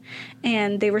again,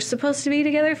 and they were supposed to be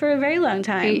together for a very long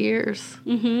time. 8 years.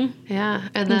 Mm-hmm. Yeah.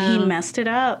 And then he messed it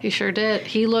up. He sure did.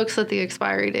 He looks at the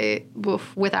expiry date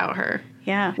without her.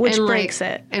 Yeah, which breaks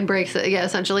it. And breaks it. Yeah,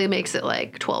 essentially makes it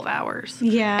like 12 hours.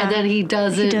 Yeah. And then he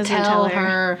doesn't tell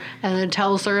her, and then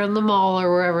tells her in the mall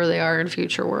or wherever they are in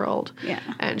Future World. Yeah.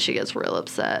 And she gets real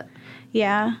upset.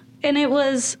 Yeah. And it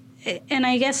was, and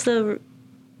I guess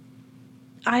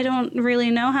I don't really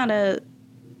know how to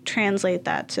translate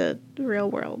that to real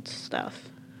world stuff.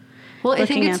 Well, I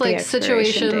think it's like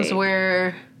situations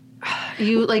where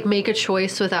you like make a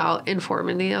choice without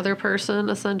informing the other person,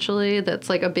 essentially. That's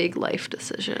like a big life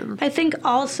decision. I think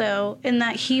also in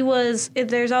that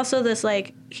there's also this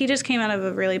like, he just came out of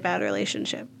a really bad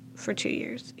relationship for 2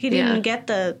 years. He didn't get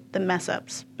the mess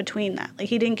ups between that. Like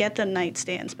he didn't get the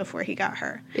nightstands before he got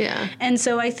her. Yeah. And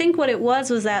so I think what it was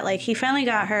that like he finally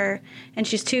got her and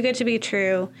she's too good to be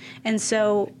true. And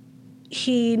so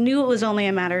he knew it was only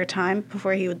a matter of time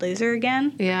before he would lose her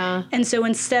again. Yeah. And so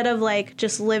instead of like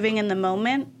just living in the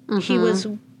moment, he was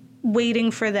waiting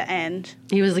for the end.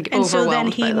 He was like and overwhelmed so then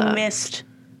by he that. missed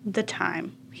the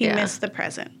time. He missed the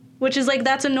present. Which is like,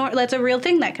 that's a real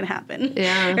thing that can happen.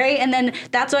 Yeah. Right? And then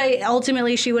that's why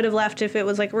ultimately she would have left if it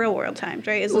was like real world times,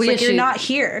 right? It's like, you're not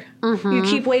here. You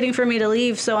keep waiting for me to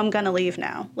leave, so I'm going to leave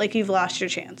now. Like, you've lost your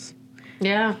chance.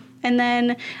 Yeah. And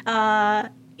then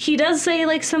he does say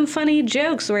like some funny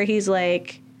jokes where he's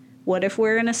like, what if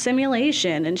we're in a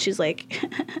simulation? And she's like,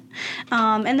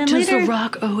 and then Does later. The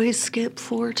Rock always skip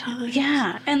 4 times?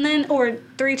 Yeah. And then, or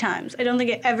 3 times. I don't think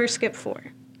it ever skipped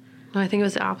 4. No, I think it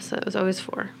was the opposite. It was always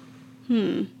 4.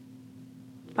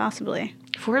 Possibly.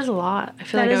 4 is a lot. I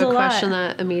feel like I would question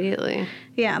that immediately.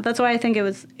 Yeah, that's why I think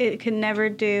it could never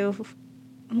do.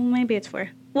 Well, maybe it's 4.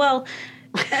 Well,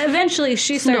 eventually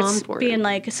she starts being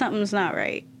like, something's not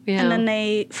right. Yeah. And then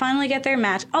they finally get their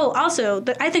match. Oh, also,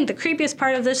 I think the creepiest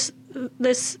part of this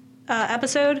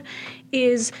episode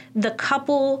is the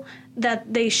couple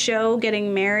that they show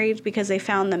getting married because they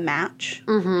found the match.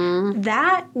 Mm-hmm.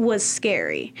 That was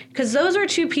scary because those are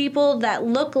 2 people that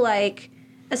look like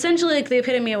essentially like the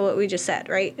epitome of what we just said,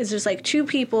 right? It's just like 2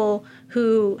 people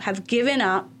who have given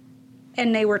up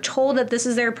and they were told that this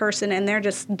is their person and they're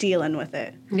just dealing with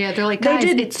it. Yeah, they're like, guys,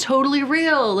 it's totally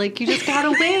real. Like, you just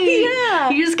gotta wait. Yeah.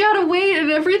 You just gotta wait and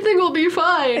everything will be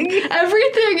fine.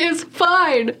 Everything is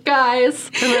fine, guys.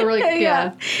 And they were like,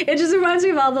 yeah. It just reminds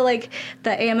me of all the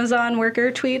Amazon worker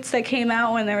tweets that came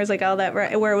out when there was like all that,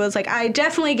 where it was like, I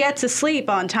definitely get to sleep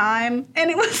on time.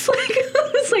 And it was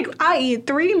like, I eat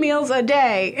 3 meals a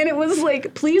day. And it was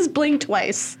like, please blink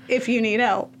twice if you need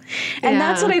help. And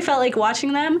that's what I felt like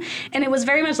watching them. And it was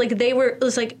very much like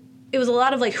it was a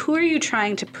lot of like, who are you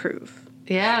trying to prove?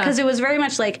 Yeah. Because it was very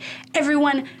much like,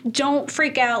 everyone, don't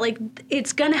freak out. Like,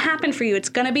 it's going to happen for you. It's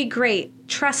going to be great.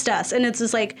 Trust us. And it's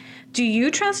just like, do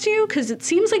you trust you? Because it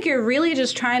seems like you're really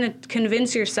just trying to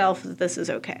convince yourself that this is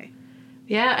okay.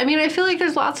 Yeah. I mean, I feel like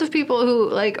there's lots of people who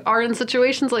like are in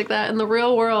situations like that in the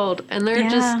real world. And they're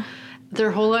just... Their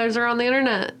whole lives are on the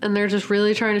internet, and they're just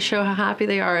really trying to show how happy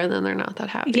they are, and then they're not that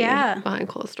happy behind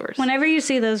closed doors. Whenever you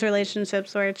see those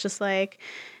relationships where it's just like,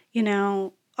 you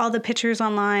know, all the pictures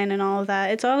online and all of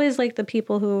that, it's always like the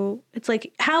people who, it's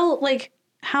like how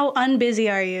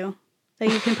unbusy are you that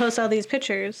you can post all these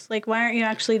pictures? Like, why aren't you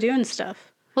actually doing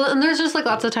stuff? Well, and there's just like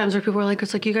lots of times where people are like,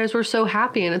 it's like, you guys were so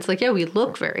happy, and it's like, yeah, we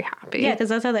look very happy. Yeah, because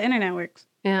that's how the internet works.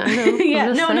 Yeah,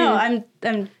 I know.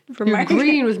 I'm You're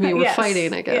agreeing with me. We're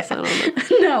fighting, I guess. Yeah. I don't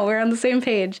know. No, we're on the same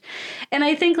page. And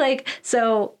I think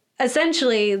so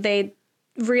essentially they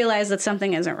realize that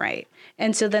something isn't right.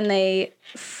 And so then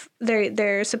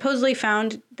they're supposedly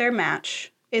found their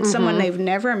match. It's someone they've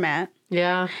never met.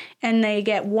 Yeah. And they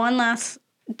get one last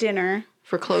dinner.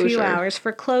 For closure. A few hours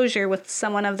for closure with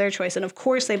someone of their choice. And of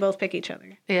course, they both pick each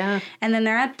other. Yeah. And then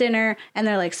they're at dinner and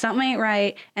they're like, something ain't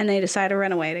right. And they decide to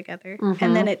run away together. Mm-hmm.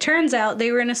 And then it turns out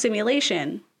they were in a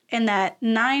simulation and that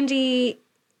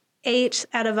 98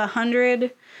 out of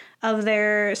 100 of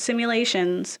their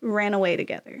simulations ran away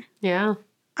together. Yeah.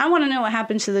 I want to know what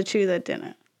happened to the 2 that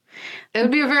didn't. It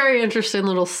would be a very interesting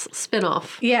little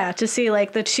spin-off. Yeah, to see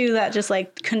like the 2 that just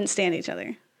like couldn't stand each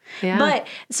other. Yeah. But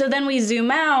so then we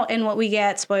zoom out, and what we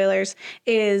get, spoilers,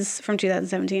 is from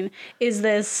 2017, is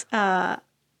this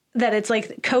that it's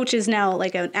like Coach is now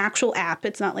like an actual app.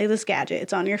 It's not like this gadget.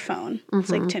 It's on your phone. It's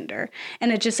like Tinder.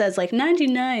 And it just says like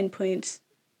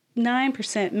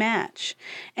 99.9% match.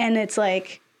 And it's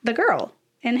like the girl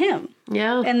and him.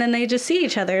 Yeah. And then they just see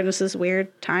each other. And it's this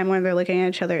weird time where they're looking at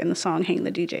each other and the song Hang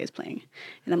the DJ is playing.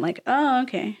 And I'm like, oh,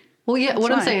 okay. Well, yeah,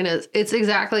 what I'm saying is it's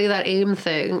exactly that AIM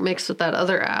thing mixed with that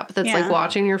other app that's like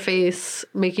watching your face,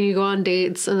 making you go on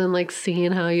dates, and then like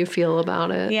seeing how you feel about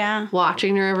it. Yeah.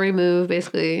 Watching your every move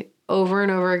basically over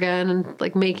and over again, and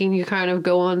like making you kind of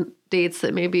go on dates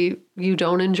that maybe you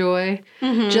don't enjoy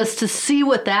just to see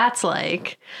what that's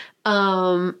like.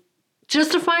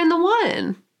 Just to find the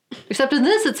one. Except in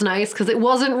this, it's nice because it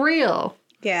wasn't real.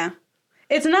 Yeah.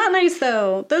 It's not nice,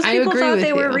 though. Those people thought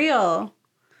they were real.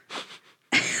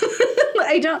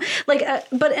 I don't like,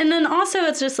 but and then also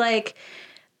it's just like,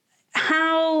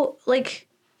 how, like,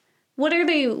 what are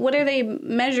they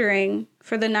measuring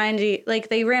for the 90? Like,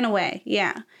 they ran away,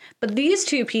 yeah, but these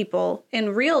two people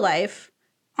in real life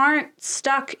aren't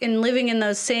stuck in living in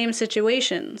those same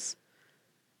situations.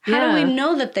 How do we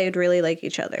know that they'd really like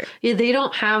each other? Yeah, they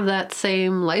don't have that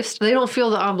same lifestyle. They don't feel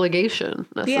the obligation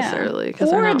necessarily,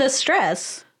 or the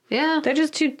stress. Yeah, they're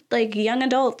just two like young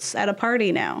adults at a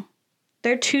party now.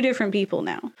 They're two different people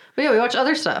now. But yeah, we watch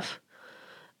other stuff.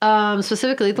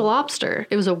 Specifically, The Lobster.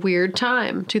 It was a weird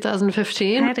time.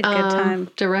 2015. I had a good time.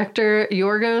 Director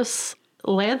Yorgos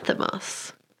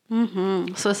Lanthimos.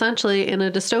 So essentially, in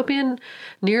a dystopian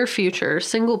near future,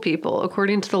 single people,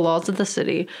 according to the laws of the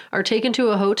city, are taken to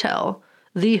a hotel,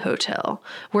 the hotel,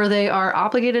 where they are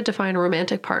obligated to find a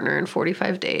romantic partner in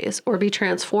 45 days or be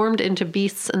transformed into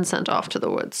beasts and sent off to the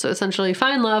woods. So essentially,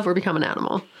 find love or become an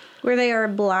animal. Where they are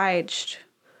obliged,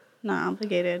 not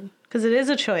obligated. Because it is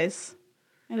a choice.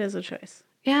 It is a choice.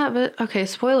 Yeah, but, okay,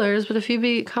 spoilers, but if you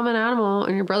become an animal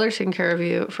and your brother's taking care of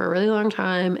you for a really long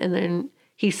time, and then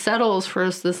he settles for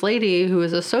this lady who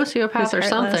is a sociopath or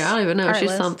something. I don't even know.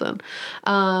 Heartless. She's something.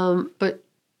 But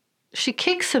she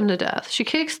kicks him to death. She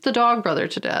kicks the dog brother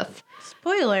to death.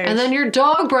 Spoilers. And then your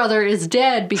dog brother is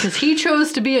dead because he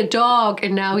chose to be a dog,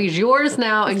 and now he's yours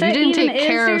now, and you didn't take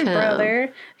care of him.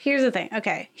 Brother. Here's the thing.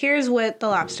 Okay, here's what The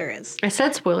Lobster is. I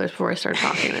said spoilers before I started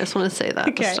talking. I just want to say that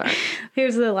at the start.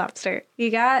 Here's The Lobster.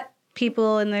 You got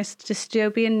people in this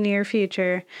dystopian near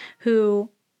future who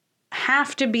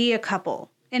have to be a couple.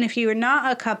 And if you are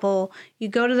not a couple, you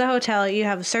go to the hotel, you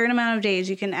have a certain amount of days.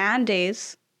 You can add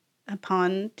days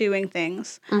upon doing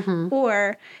things.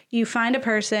 Or you find a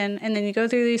person and then you go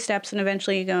through these steps and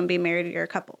eventually you go and be married or you're a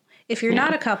couple. If you're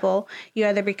not a couple, you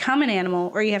either become an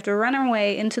animal or you have to run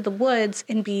away into the woods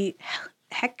and be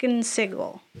heckin'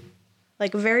 single.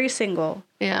 Like very single.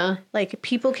 Yeah. Like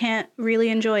people can't really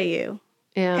enjoy you.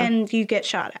 Yeah. And you get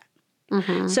shot at.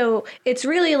 So it's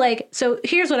really like, so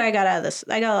here's what I got out of this.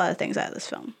 I got a lot of things out of this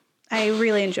film. I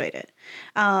really enjoyed it.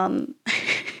 And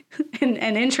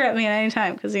interrupt me at any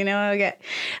time because you know I get.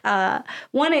 I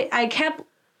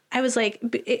was like,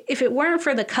 if it weren't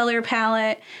for the color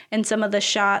palette and some of the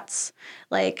shots,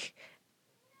 like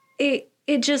it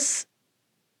was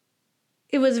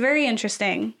very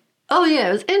interesting. Oh yeah,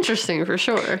 it was interesting for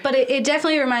sure. But it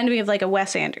definitely reminded me of like a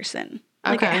Wes Anderson.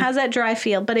 Like it has that dry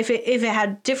feel, but if it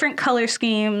had different color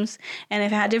schemes and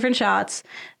if it had different shots,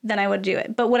 then I would do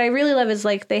it. But what I really love is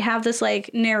like they have this like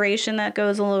narration that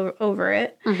goes over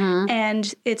it,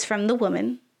 and it's from the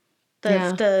woman,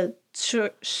 the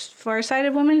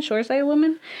far-sighted woman, short-sighted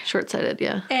woman, short-sighted,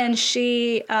 yeah, and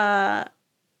she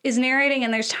is narrating,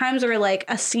 and there's times where like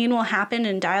a scene will happen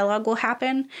and dialogue will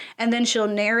happen, and then she'll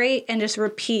narrate and just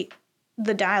repeat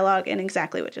the dialogue and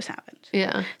exactly what just happened.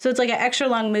 Yeah. So it's like an extra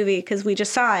long movie because we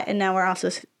just saw it and now we're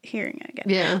also hearing it again.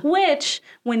 Yeah. Which,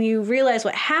 when you realize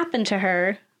what happened to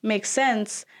her, makes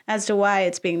sense as to why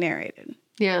it's being narrated.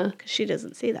 Yeah. Because she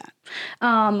doesn't see that.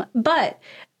 But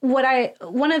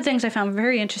one of the things I found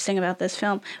very interesting about this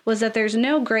film was that there's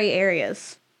no gray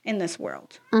areas in this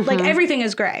world. Like everything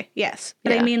is gray, yes.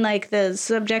 But I mean like the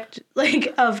subject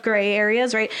like of gray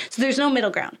areas, right? So there's no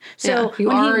middle ground. So you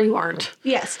are or you aren't.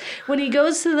 Yes. When he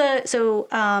goes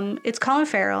to it's Colin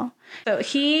Farrell. So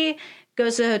he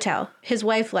goes to the hotel. His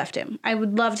wife left him. I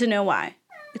would love to know why.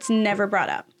 It's never brought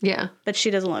up. Yeah. But she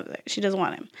doesn't live there. She doesn't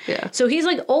want him. Yeah. So he's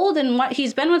like old and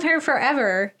he's been with her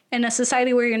forever in a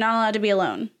society where you're not allowed to be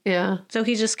alone. Yeah. So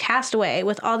he's just cast away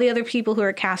with all the other people who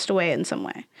are cast away in some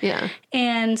way. Yeah.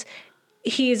 And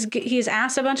he's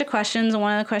asked a bunch of questions. And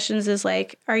one of the questions is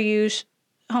like, are you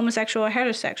homosexual or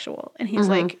heterosexual? And he's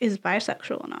like, is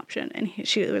bisexual an option? And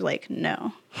she was like,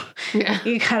 no. Yeah.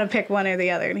 You gotta pick one or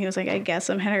the other. And he was like, I guess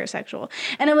I'm heterosexual.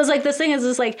 And it was like, this thing is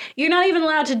just like, you're not even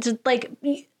allowed to like,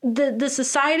 the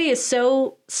society is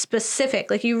so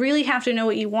specific. Like, you really have to know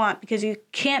what you want because you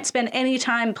can't spend any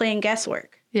time playing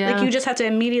guesswork. Yeah. Like, you just have to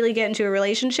immediately get into a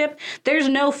relationship. There's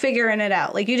no figuring it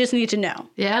out. Like, you just need to know.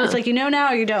 Yeah. It's like, you know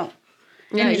now or you don't.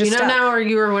 Yeah, you know now or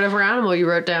you were whatever animal you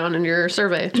wrote down in your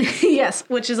survey. Yes,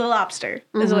 which is a lobster,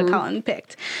 is what Colin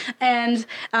picked. And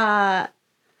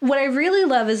what I really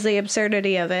love is the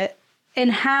absurdity of it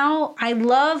and how I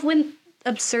love when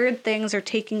absurd things are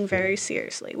taken very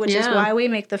seriously, which is why we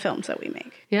make the films that we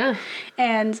make. Yeah.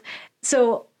 And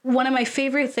so one of my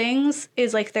favorite things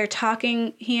is like they're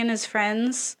talking, he and his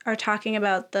friends are talking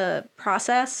about the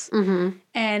process.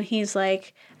 And he's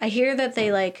like, I hear that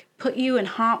they like put you in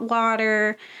hot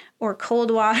water or cold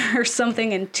water or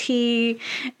something and tea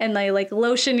and they like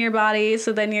lotion your body.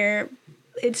 So then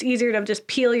it's easier to just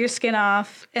peel your skin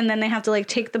off. And then they have to like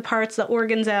take the parts, the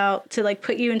organs out to like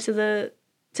put you into the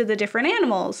different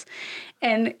animals.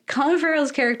 And Colin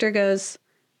Farrell's character goes,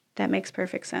 that makes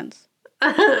perfect sense.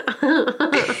 And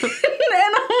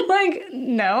I'm like,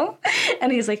 no.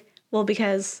 And he's like, well,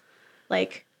 because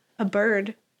like a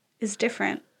bird is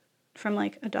different from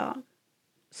like a dog.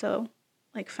 So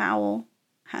like fowl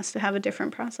has to have a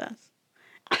different process.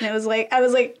 And it was like, I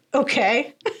was like,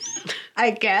 okay,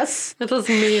 I guess. That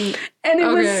doesn't mean. And it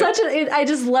was such I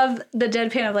just love the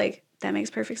deadpan of like, that makes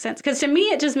perfect sense. Because to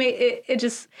me, it just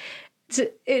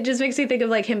makes me think of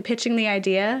like him pitching the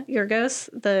idea, Yorgos,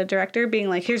 the director, being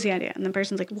like, here's the idea. And the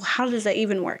person's like, well, how does that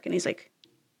even work? And he's like,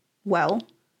 well,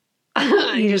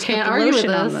 you just can't put the lotion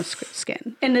on the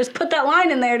skin. And just put that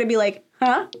line in there to be like,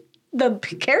 huh? The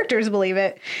characters believe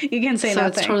it. You can say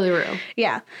nothing. So it's totally real.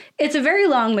 Yeah. It's a very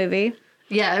long movie.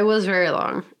 Yeah, it was very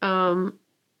long.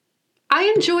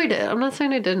 I enjoyed it. I'm not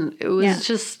saying I didn't. It was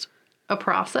just a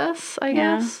process, I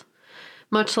guess.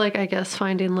 Much like, I guess,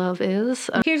 Finding Love is.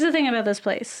 Here's the thing about this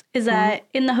place, is that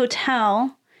in the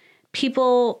hotel,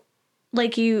 people,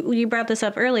 like you brought this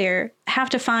up earlier, have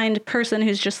to find a person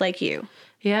who's just like you.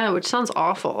 Yeah, which sounds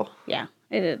awful. Yeah,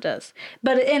 it does.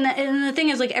 But and the thing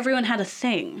is, like, everyone had a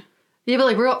thing. Yeah, but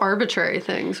like real arbitrary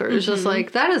things where it's just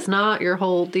like, that is not your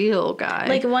whole deal, guy.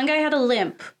 Like, one guy had a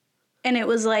limp, and it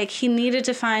was like he needed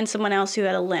to find someone else who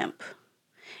had a limp.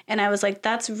 And I was like,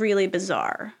 that's really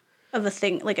bizarre of a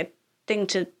thing, like a thing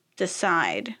to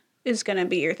decide is going to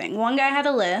be your thing. One guy had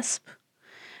a lisp.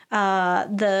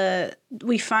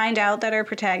 We find out that our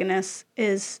protagonist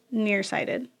is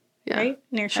nearsighted. Yeah. Right?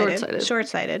 Nearsighted.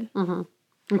 Short-sighted.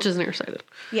 Which is nearsighted.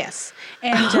 Yes.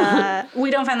 And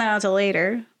we don't find that out until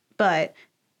later, but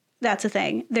that's a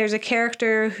thing. There's a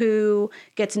character who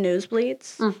gets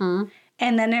nosebleeds.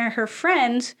 And then her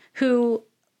friend who,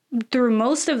 through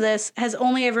most of this, has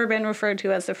only ever been referred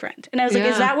to as the friend. And I was like,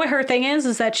 is that what her thing is?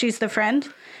 Is that she's the friend?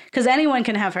 Because anyone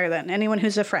can have her then. Anyone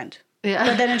who's a friend. Yeah.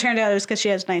 But then it turned out it was because she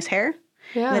has nice hair.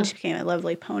 Yeah. And then she became a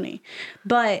lovely pony.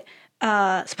 But,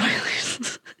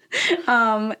 spoilers.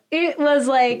 It was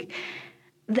like,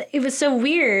 it was so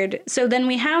weird. So then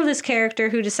we have this character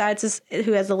who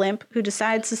who has a limp, who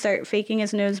decides to start faking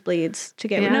his nosebleeds to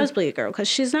get a nosebleed girl. Because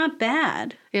she's not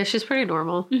bad. Yeah, she's pretty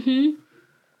normal.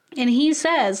 And he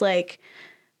says, like,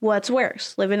 what's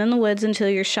worse? Living in the woods until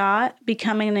you're shot,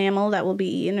 becoming an animal that will be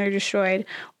eaten or destroyed,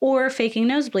 or faking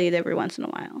nosebleed every once in a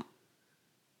while.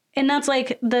 And that's,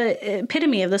 like, the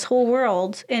epitome of this whole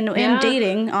world and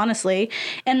dating, honestly.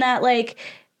 And that, like,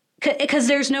 because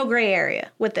there's no gray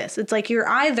area with this. It's like you're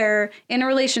either in a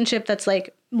relationship that's,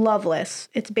 like, loveless.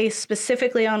 It's based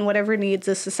specifically on whatever needs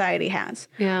the society has.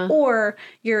 Yeah. Or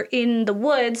you're in the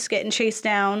woods getting chased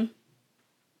down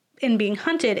and being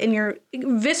hunted, and you're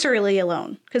viscerally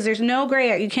alone because there's no gray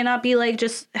area. You cannot be like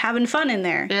just having fun in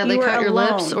there. Yeah, they cut your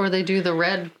lips, or they do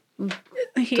the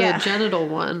genital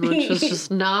one, which is just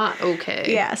not okay.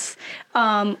 Yes.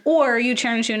 Or you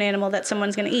turn into an animal that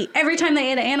someone's going to eat. Every time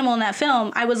they ate an animal in that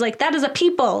film, I was like, that is a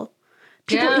people.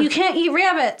 You can't eat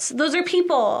rabbits. Those are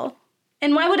people.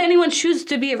 And why would anyone choose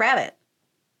to be a rabbit?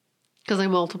 Because they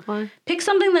multiply. Pick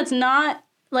something that's not,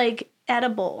 like,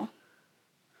 edible.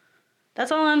 That's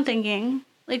all I'm thinking.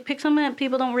 Like, pick something that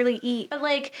people don't really eat. But,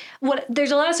 like,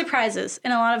 there's a lot of surprises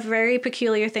and a lot of very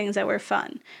peculiar things that were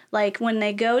fun. Like, when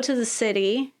they go to the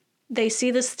city, they see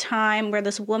this time where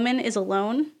this woman is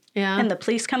alone. Yeah. And the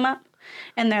police come up.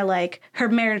 And they're like, her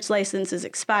marriage license is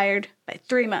expired by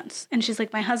 3 months. And she's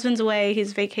like, my husband's away.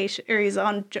 He's vacation, or he's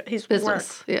on his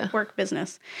business. Work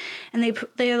business. And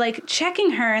they're, like,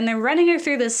 checking her, and they're running her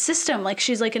through this system like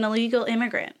she's, like, an illegal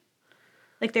immigrant.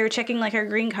 Like they were checking like her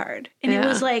green card. And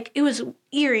it was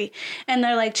eerie. And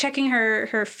they're like checking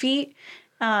her feet,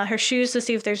 her shoes to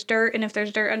see if there's dirt and if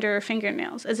there's dirt under her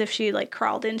fingernails, as if she like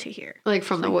crawled into here. Like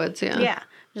from the woods, yeah. Yeah.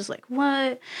 Just like,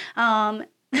 what? The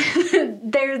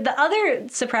other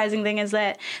surprising thing is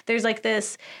that there's like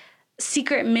this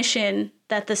secret mission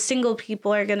that the single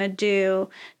people are going to do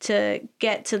to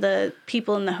get to the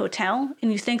people in the hotel.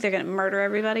 And you think they're going to murder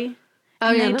everybody.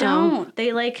 Oh, yeah, they don't.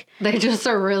 They just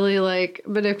are really, like,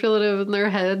 manipulative in their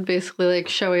head, basically, like,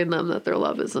 showing them that their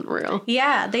love isn't real.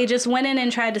 Yeah, they just went in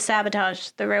and tried to sabotage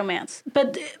the romance.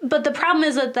 But the problem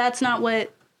is that that's not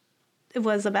what it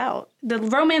was about. The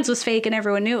romance was fake and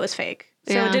everyone knew it was fake.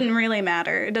 So it didn't really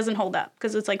matter. It doesn't hold up.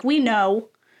 Because it's like, we know.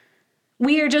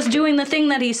 We are just doing the thing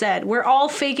that he said. We're all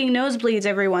faking nosebleeds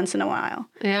every once in a while.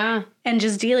 Yeah. And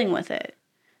just dealing with it.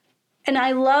 And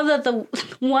I love that the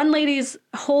one lady's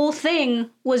whole thing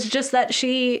was just that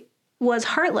she was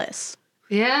heartless.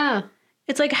 Yeah.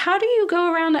 It's like, how do you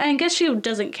go around? I guess she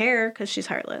doesn't care because she's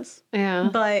heartless. Yeah.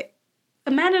 But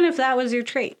imagine if that was your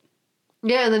trait.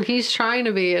 Yeah, and then he's trying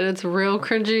to be, and it's real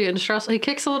cringy and stressful. He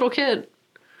kicks a little kid.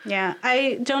 Yeah,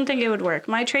 I don't think it would work.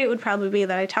 My trait would probably be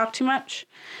that I talk too much,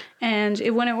 and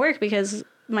it wouldn't work because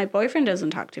my boyfriend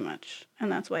doesn't talk too much,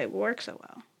 and that's why it works so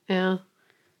well. Yeah.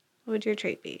 What would your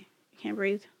trait be? Can't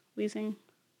breathe, wheezing.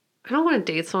 I don't want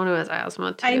to date someone who has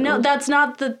asthma, too. I know, that's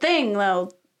not the thing,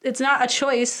 though. It's not a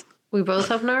choice. We both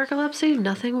have narcolepsy.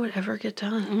 Nothing would ever get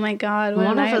done. Oh, my God, what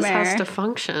One a of us nightmare. has to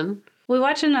function. We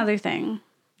watched another thing.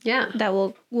 Yeah. That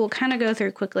we'll kind of go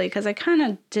through quickly, because I kind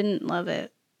of didn't love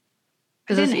it.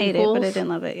 I Is didn't this hate Equals? it, but I didn't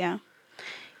love it, yeah.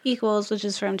 Equals, which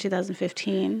is from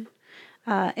 2015.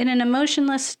 In an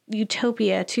emotionless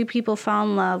utopia, two people fall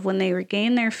in love when they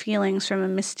regain their feelings from a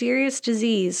mysterious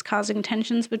disease causing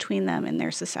tensions between them and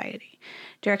their society.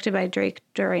 Directed by Drake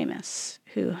Doremus,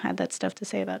 who had that stuff to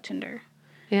say about Tinder.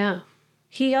 Yeah.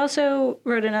 He also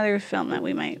wrote another film that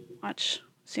we might watch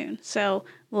soon, so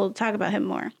we'll talk about him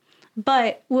more.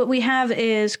 But what we have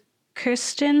is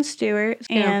Kristen Stewart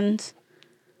and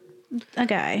a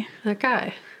guy. That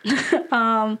guy.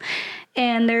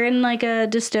 And they're in like a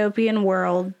dystopian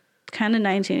world, kind of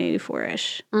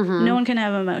 1984-ish. Mm-hmm. No one can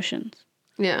have emotions.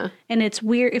 Yeah. And it's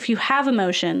weird. If you have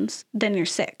emotions, then you're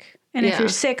sick. And if you're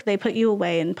sick, they put you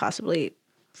away and possibly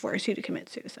force you to commit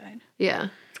suicide. Yeah.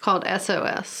 It's called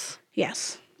SOS.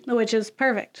 Yes. Which is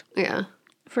perfect. Yeah.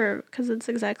 Because it's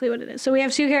exactly what it is. So we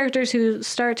have two characters who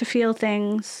start to feel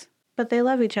things, but they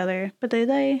love each other. But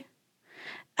they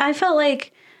I felt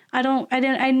like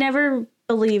I never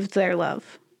believed their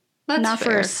love. That's not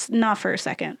fair. Not for a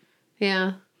second.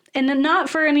 Yeah. And not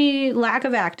for any lack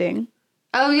of acting.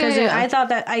 Oh, yeah, Because I thought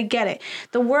that, I get it.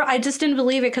 I just didn't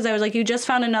believe it because I was like, you just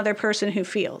found another person who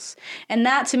feels. And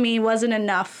that to me wasn't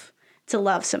enough to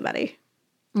love somebody.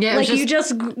 Yeah, like you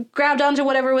just grabbed onto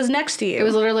whatever was next to you. It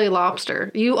was literally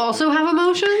lobster. You also have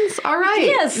emotions? All right.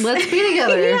 Yes. Let's be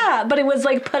together. Yeah, but it was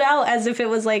like put out as if it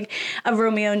was like a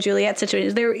Romeo and Juliet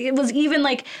situation. It was even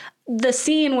like the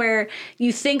scene where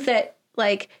you think that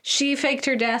like she faked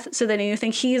her death, so then you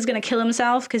think he's gonna kill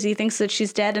himself because he thinks that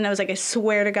she's dead. And I was like, I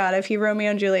swear to God, if he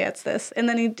Romeo and Juliet's this, and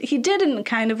then he did in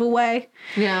kind of a way.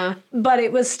 Yeah. But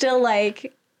it was still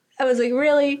like, I was like,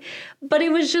 really? But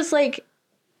it was just like,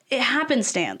 it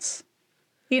happenstance.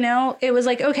 You know, it was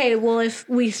like, okay, well, if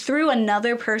we threw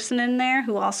another person in there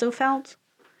who also felt,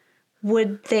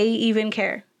 would they even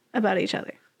care about each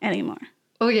other anymore?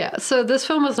 Oh, yeah. So this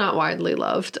film was not widely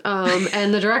loved.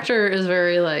 And the director is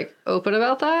very, like, open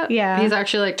about that. Yeah. He's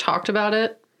actually, like, talked about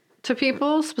it to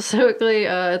people, specifically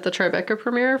at the Tribeca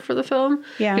premiere for the film.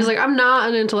 Yeah. He's like, I'm not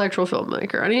an intellectual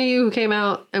filmmaker. Any of you who came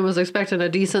out and was expecting a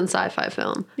decent sci-fi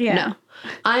film. Yeah. No.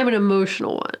 I'm an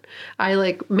emotional one. I,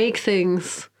 like, make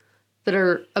things that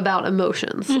are about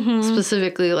emotions,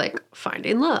 specifically, like,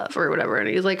 finding love or whatever. And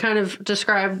he's, like, kind of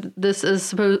described this as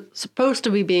supposed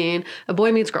to be being a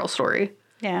boy meets girl story.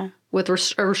 Yeah. With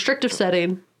a restrictive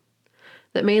setting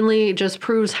that mainly just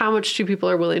proves how much two people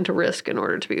are willing to risk in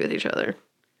order to be with each other.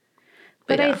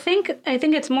 But yeah. I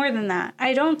think it's more than that.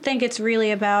 I don't think it's really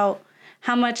about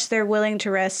how much they're willing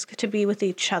to risk to be with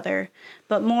each other,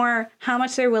 but more how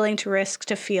much they're willing to risk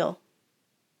to feel.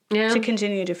 Yeah. To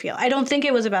continue to feel. I don't think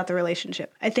it was about the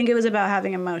relationship. I think it was about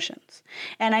having emotions.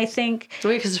 And I think...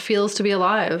 Because it feels to be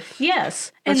alive.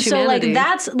 Yes. That's and so, humanity.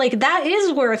 that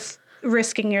is worth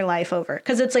risking your life over.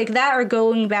 Because it's like that or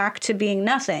going back to being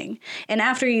nothing. And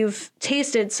after you've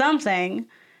tasted something...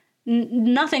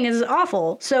 nothing is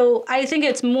awful. So I think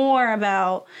it's more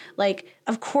about, like,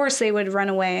 of course they would run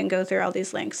away and go through all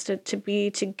these lengths to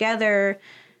be together.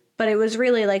 But it was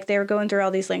really like they were going through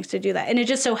all these lengths to do that. And it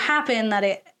just so happened that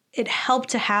it helped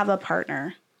to have a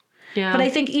partner Yeah. But I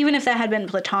think even if that had been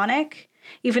platonic,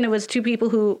 even if it was two people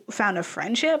who found a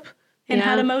friendship and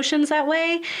had emotions that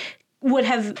way, would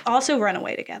have also run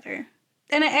away together.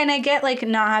 And I get, like,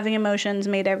 not having emotions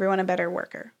made everyone a better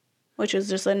worker, which is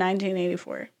just a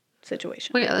 1984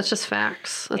 situation. Well, yeah, that's just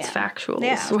facts. That's factual.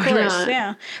 Yeah, of course.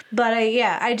 Yeah. But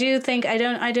I do think I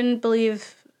didn't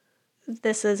believe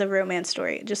this is a romance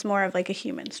story, just more of like a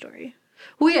human story.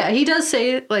 Well, yeah, he does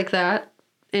say it like that.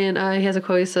 And he has a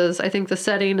quote. He says, "I think the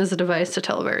setting is a device to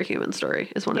tell a very human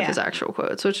story," is one of his actual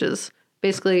quotes, which is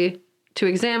basically to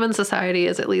examine society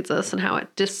as it leads us and how it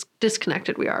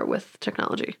disconnected we are with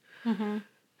technology. Mm-hmm.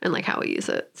 And like how we use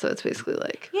it. So it's basically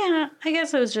like... Yeah, I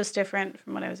guess it was just different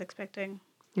from what I was expecting.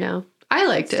 Yeah. I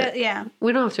liked it. Yeah.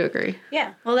 We don't have to agree.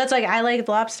 Yeah. Well, that's like, I liked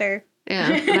Lobster. Yeah.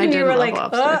 And I did love like,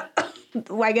 Lobster.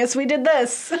 Well, I guess we did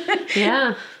this.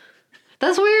 Yeah.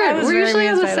 That's weird. We're usually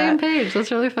on the same page.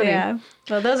 That's really funny. Yeah.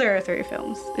 Well, those are our 3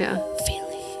 films. Yeah.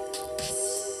 Feelings.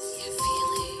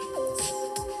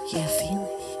 Yeah,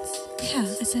 feelings. Yeah,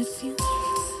 I said feelings.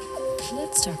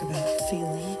 Let's talk about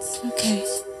feelings. Okay.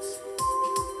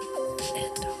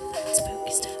 And all that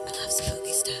spooky stuff. I love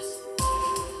spooky stuff.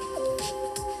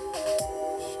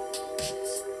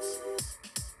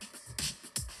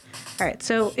 All right.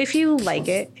 So if you like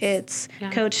it, it's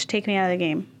Coach, take me out of the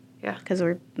game. Yeah. Because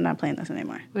we're not playing this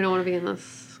anymore. We don't want to be in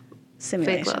this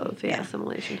simulation. Fake love. Yeah,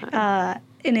 simulation time.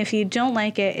 And if you don't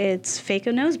like it, it's fake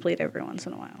a nosebleed every once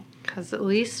in a while. Because at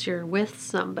least you're with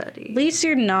somebody. At least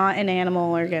you're not an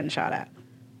animal or getting shot at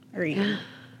or eaten.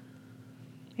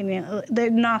 I mean, they're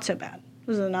not so bad.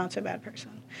 This is a not so bad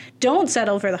person. Don't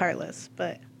settle for the heartless,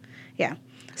 but yeah.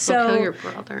 So kill your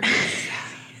brother.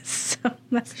 So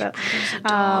messed up.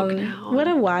 What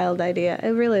a wild idea. I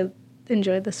really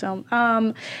enjoyed this film.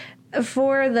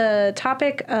 For the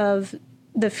topic of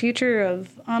the future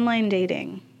of online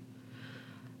dating.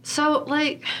 So,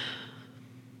 like,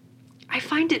 I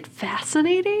find it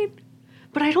fascinating,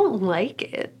 but I don't like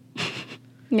it.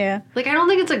 Yeah. Like, I don't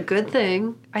think it's a good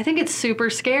thing. I think it's super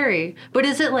scary. But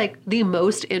is it, like, the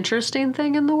most interesting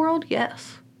thing in the world?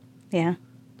 Yes. Yeah.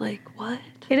 Like, what?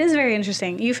 It is very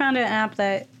interesting. You found an app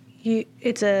that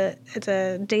it's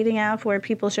a dating app where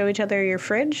people show each other your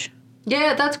fridge.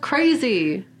 Yeah, that's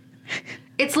crazy.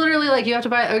 It's literally like you don't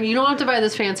have to buy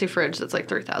this fancy fridge that's like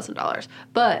 $3,000.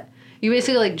 But you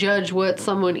basically like judge what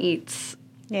someone eats.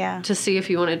 Yeah. To see if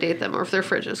you want to date them or if their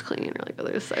fridge is clean or like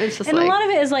others. It's just and like, a lot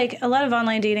of it is like a lot of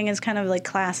online dating is kind of like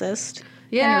classist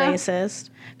and racist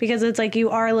because it's like you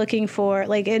are looking for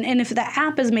like and if the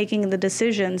app is making the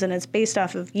decisions and it's based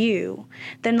off of you,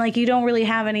 then like you don't really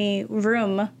have any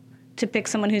room to pick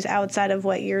someone who's outside of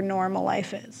what your normal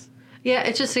life is. Yeah,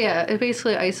 it's just it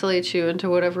basically isolates you into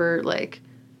whatever like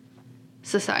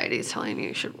society is telling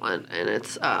you should want, and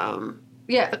it's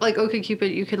like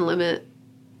OkCupid, you can limit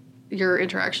your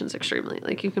interactions extremely.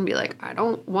 Like you can be like, I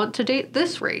don't want to date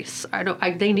this race.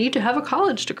 They need to have a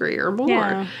college degree or more.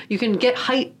 Yeah. You can get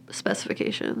height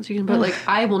specifications. You can put like,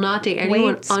 I will not date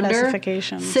anyone under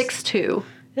 6'2".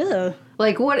 Ew.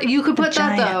 Like what you could put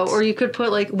that though, or you could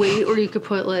put like weight, or you could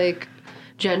put like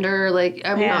gender. Like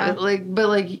I'm not like, but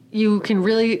like you can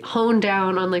really hone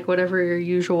down on like whatever your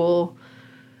usual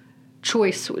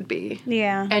choice would be.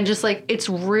 Yeah. And just like it's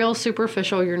real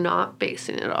superficial. You're not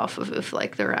basing it off of if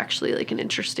like they're actually like an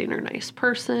interesting or nice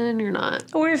person. You're not.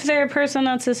 Or if they're a person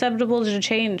that's susceptible to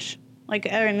change,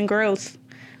 like and growth.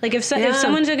 Like if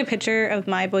someone took a picture of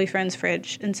my boyfriend's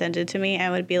fridge and sent it to me,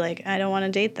 I would be like, I don't want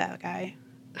to date that guy.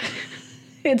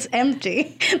 It's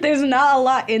empty. There's not a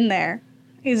lot in there.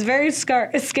 He's very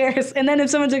scarce. And then if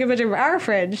someone took a picture of our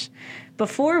fridge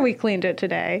before we cleaned it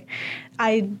today,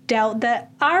 I doubt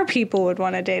that our people would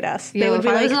want to date us. Yeah, they would be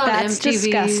like, that's MTV's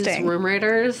disgusting. Room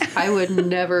Raiders, I would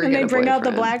never and get a boyfriend. And they bring out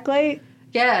the black light?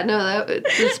 Yeah, no, not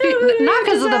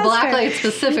because of the black light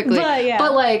specifically,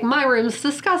 but like my room's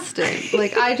disgusting.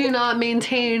 Like I do not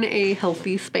maintain a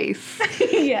healthy space.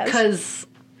 Yes. Because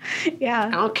I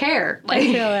don't care. Like, I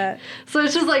feel that. So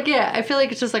it's just like, I feel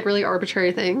like it's just like really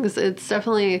arbitrary things. It's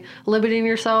definitely limiting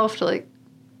yourself to like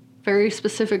very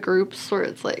specific groups where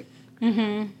it's like,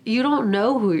 you don't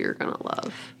know who you're going to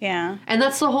love. Yeah. And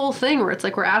that's the whole thing where it's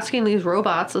like we're asking these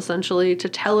robots essentially to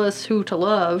tell us who to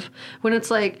love when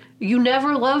it's like you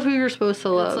never love who you're supposed to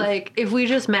love. It's like if we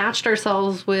just matched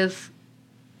ourselves with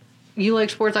you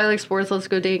like sports, I like sports, let's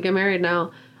go date and get married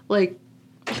now. Like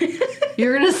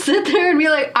you're going to sit there and be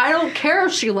like, I don't care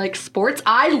if she likes sports.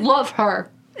 I love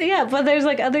her. Yeah, but there's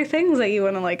like other things that you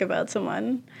want to like about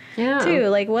someone. Yeah. Too.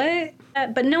 Like what?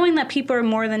 But knowing that people are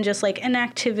more than just like an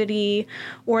activity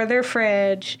or their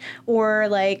fridge or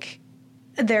like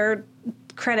their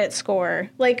credit score.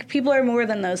 Like, people are more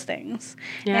than those things.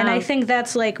 Yeah. And I think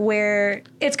that's, like, where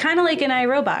it's kind of like in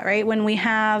iRobot, right? When we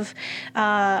have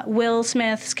Will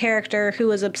Smith's character who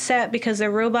was upset because their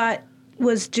robot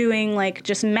was doing, like,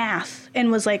 just math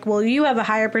and was like, well, you have a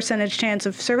higher percentage chance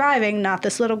of surviving, not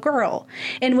this little girl,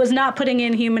 and was not putting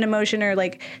in human emotion or,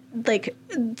 like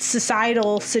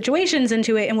societal situations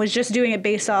into it, and was just doing it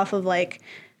based off of, like,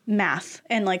 math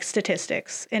and, like,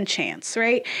 statistics and chance,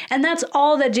 right? And that's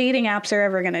all that dating apps are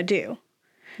ever going to do.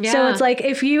 Yeah. So it's like,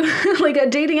 if you, like, a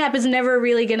dating app is never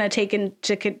really going to take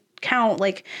into account,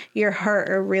 like, your heart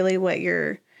or really what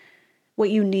you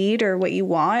need or what you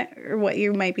want or what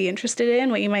you might be interested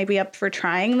in, what you might be up for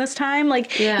trying this time.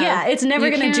 Like, yeah it's never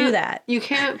going to do that. You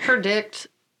can't predict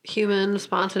human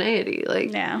spontaneity.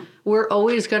 Like, we're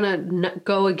always going to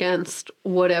go against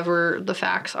whatever the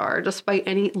facts are,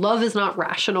 despite love is not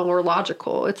rational or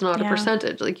logical. It's not a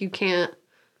percentage. Like, you can't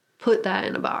put that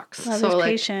in a box. Love is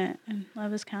patient and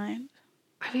love is kind.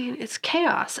 I mean, it's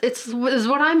chaos. Is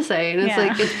what I'm saying. It's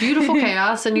like, it's beautiful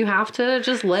chaos, and you have to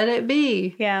just let it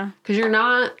be. Yeah. Because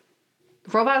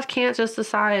robots can't just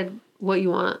decide what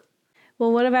you want.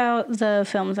 Well, what about the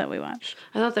films that we watched?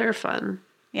 I thought they were fun.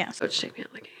 Yeah. So it's take me out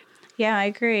of the game. Yeah, I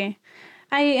agree.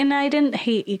 I didn't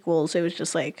hate Equals. It was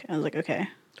just like, I was like, okay.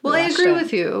 Well, I agree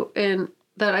with you in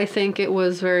that I think it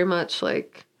was very much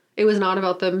like, it was not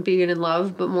about them being in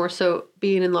love, but more so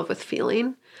being in love with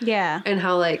feeling. Yeah. And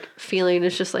how, like, feeling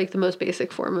is just, like, the most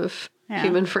basic form of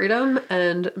human freedom.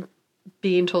 And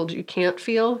being told you can't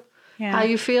feel how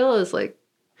you feel is, like,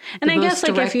 and I guess,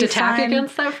 like, if you find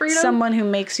against that freedom. Someone who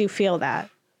makes you feel that,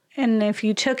 and if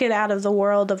you took it out of the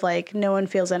world of, like, no one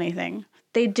feels anything,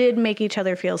 they did make each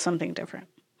other feel something different.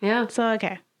 Yeah. So,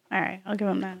 okay. All right. I'll give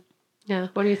them that. Yeah.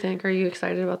 What do you think? Are you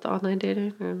excited about the online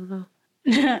dating? I don't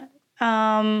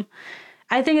know.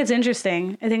 I think it's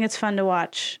interesting. I think it's fun to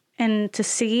watch and to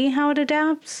see how it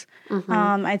adapts.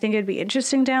 Mm-hmm. I think it'd be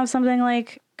interesting to have something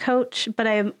like Coach, but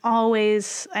I'm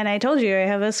always, and I told you, I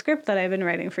have a script that I've been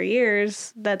writing for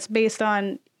years that's based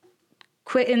on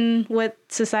quitting what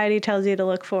society tells you to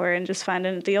look for and just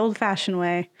finding it the old-fashioned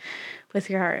way with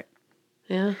your heart.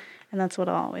 Yeah. And that's what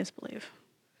I'll always believe.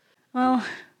 Well,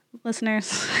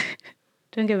 listeners,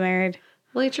 don't get married.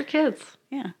 Well, eat your kids.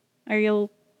 Yeah. Or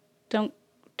don't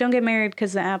get married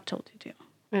because the app told you to.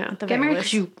 Yeah. Get married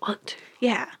because you want to.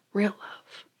 Yeah. Real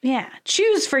love. Yeah.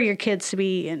 Choose for your kids to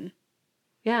be in.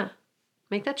 Yeah.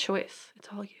 Make that choice. It's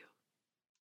all you.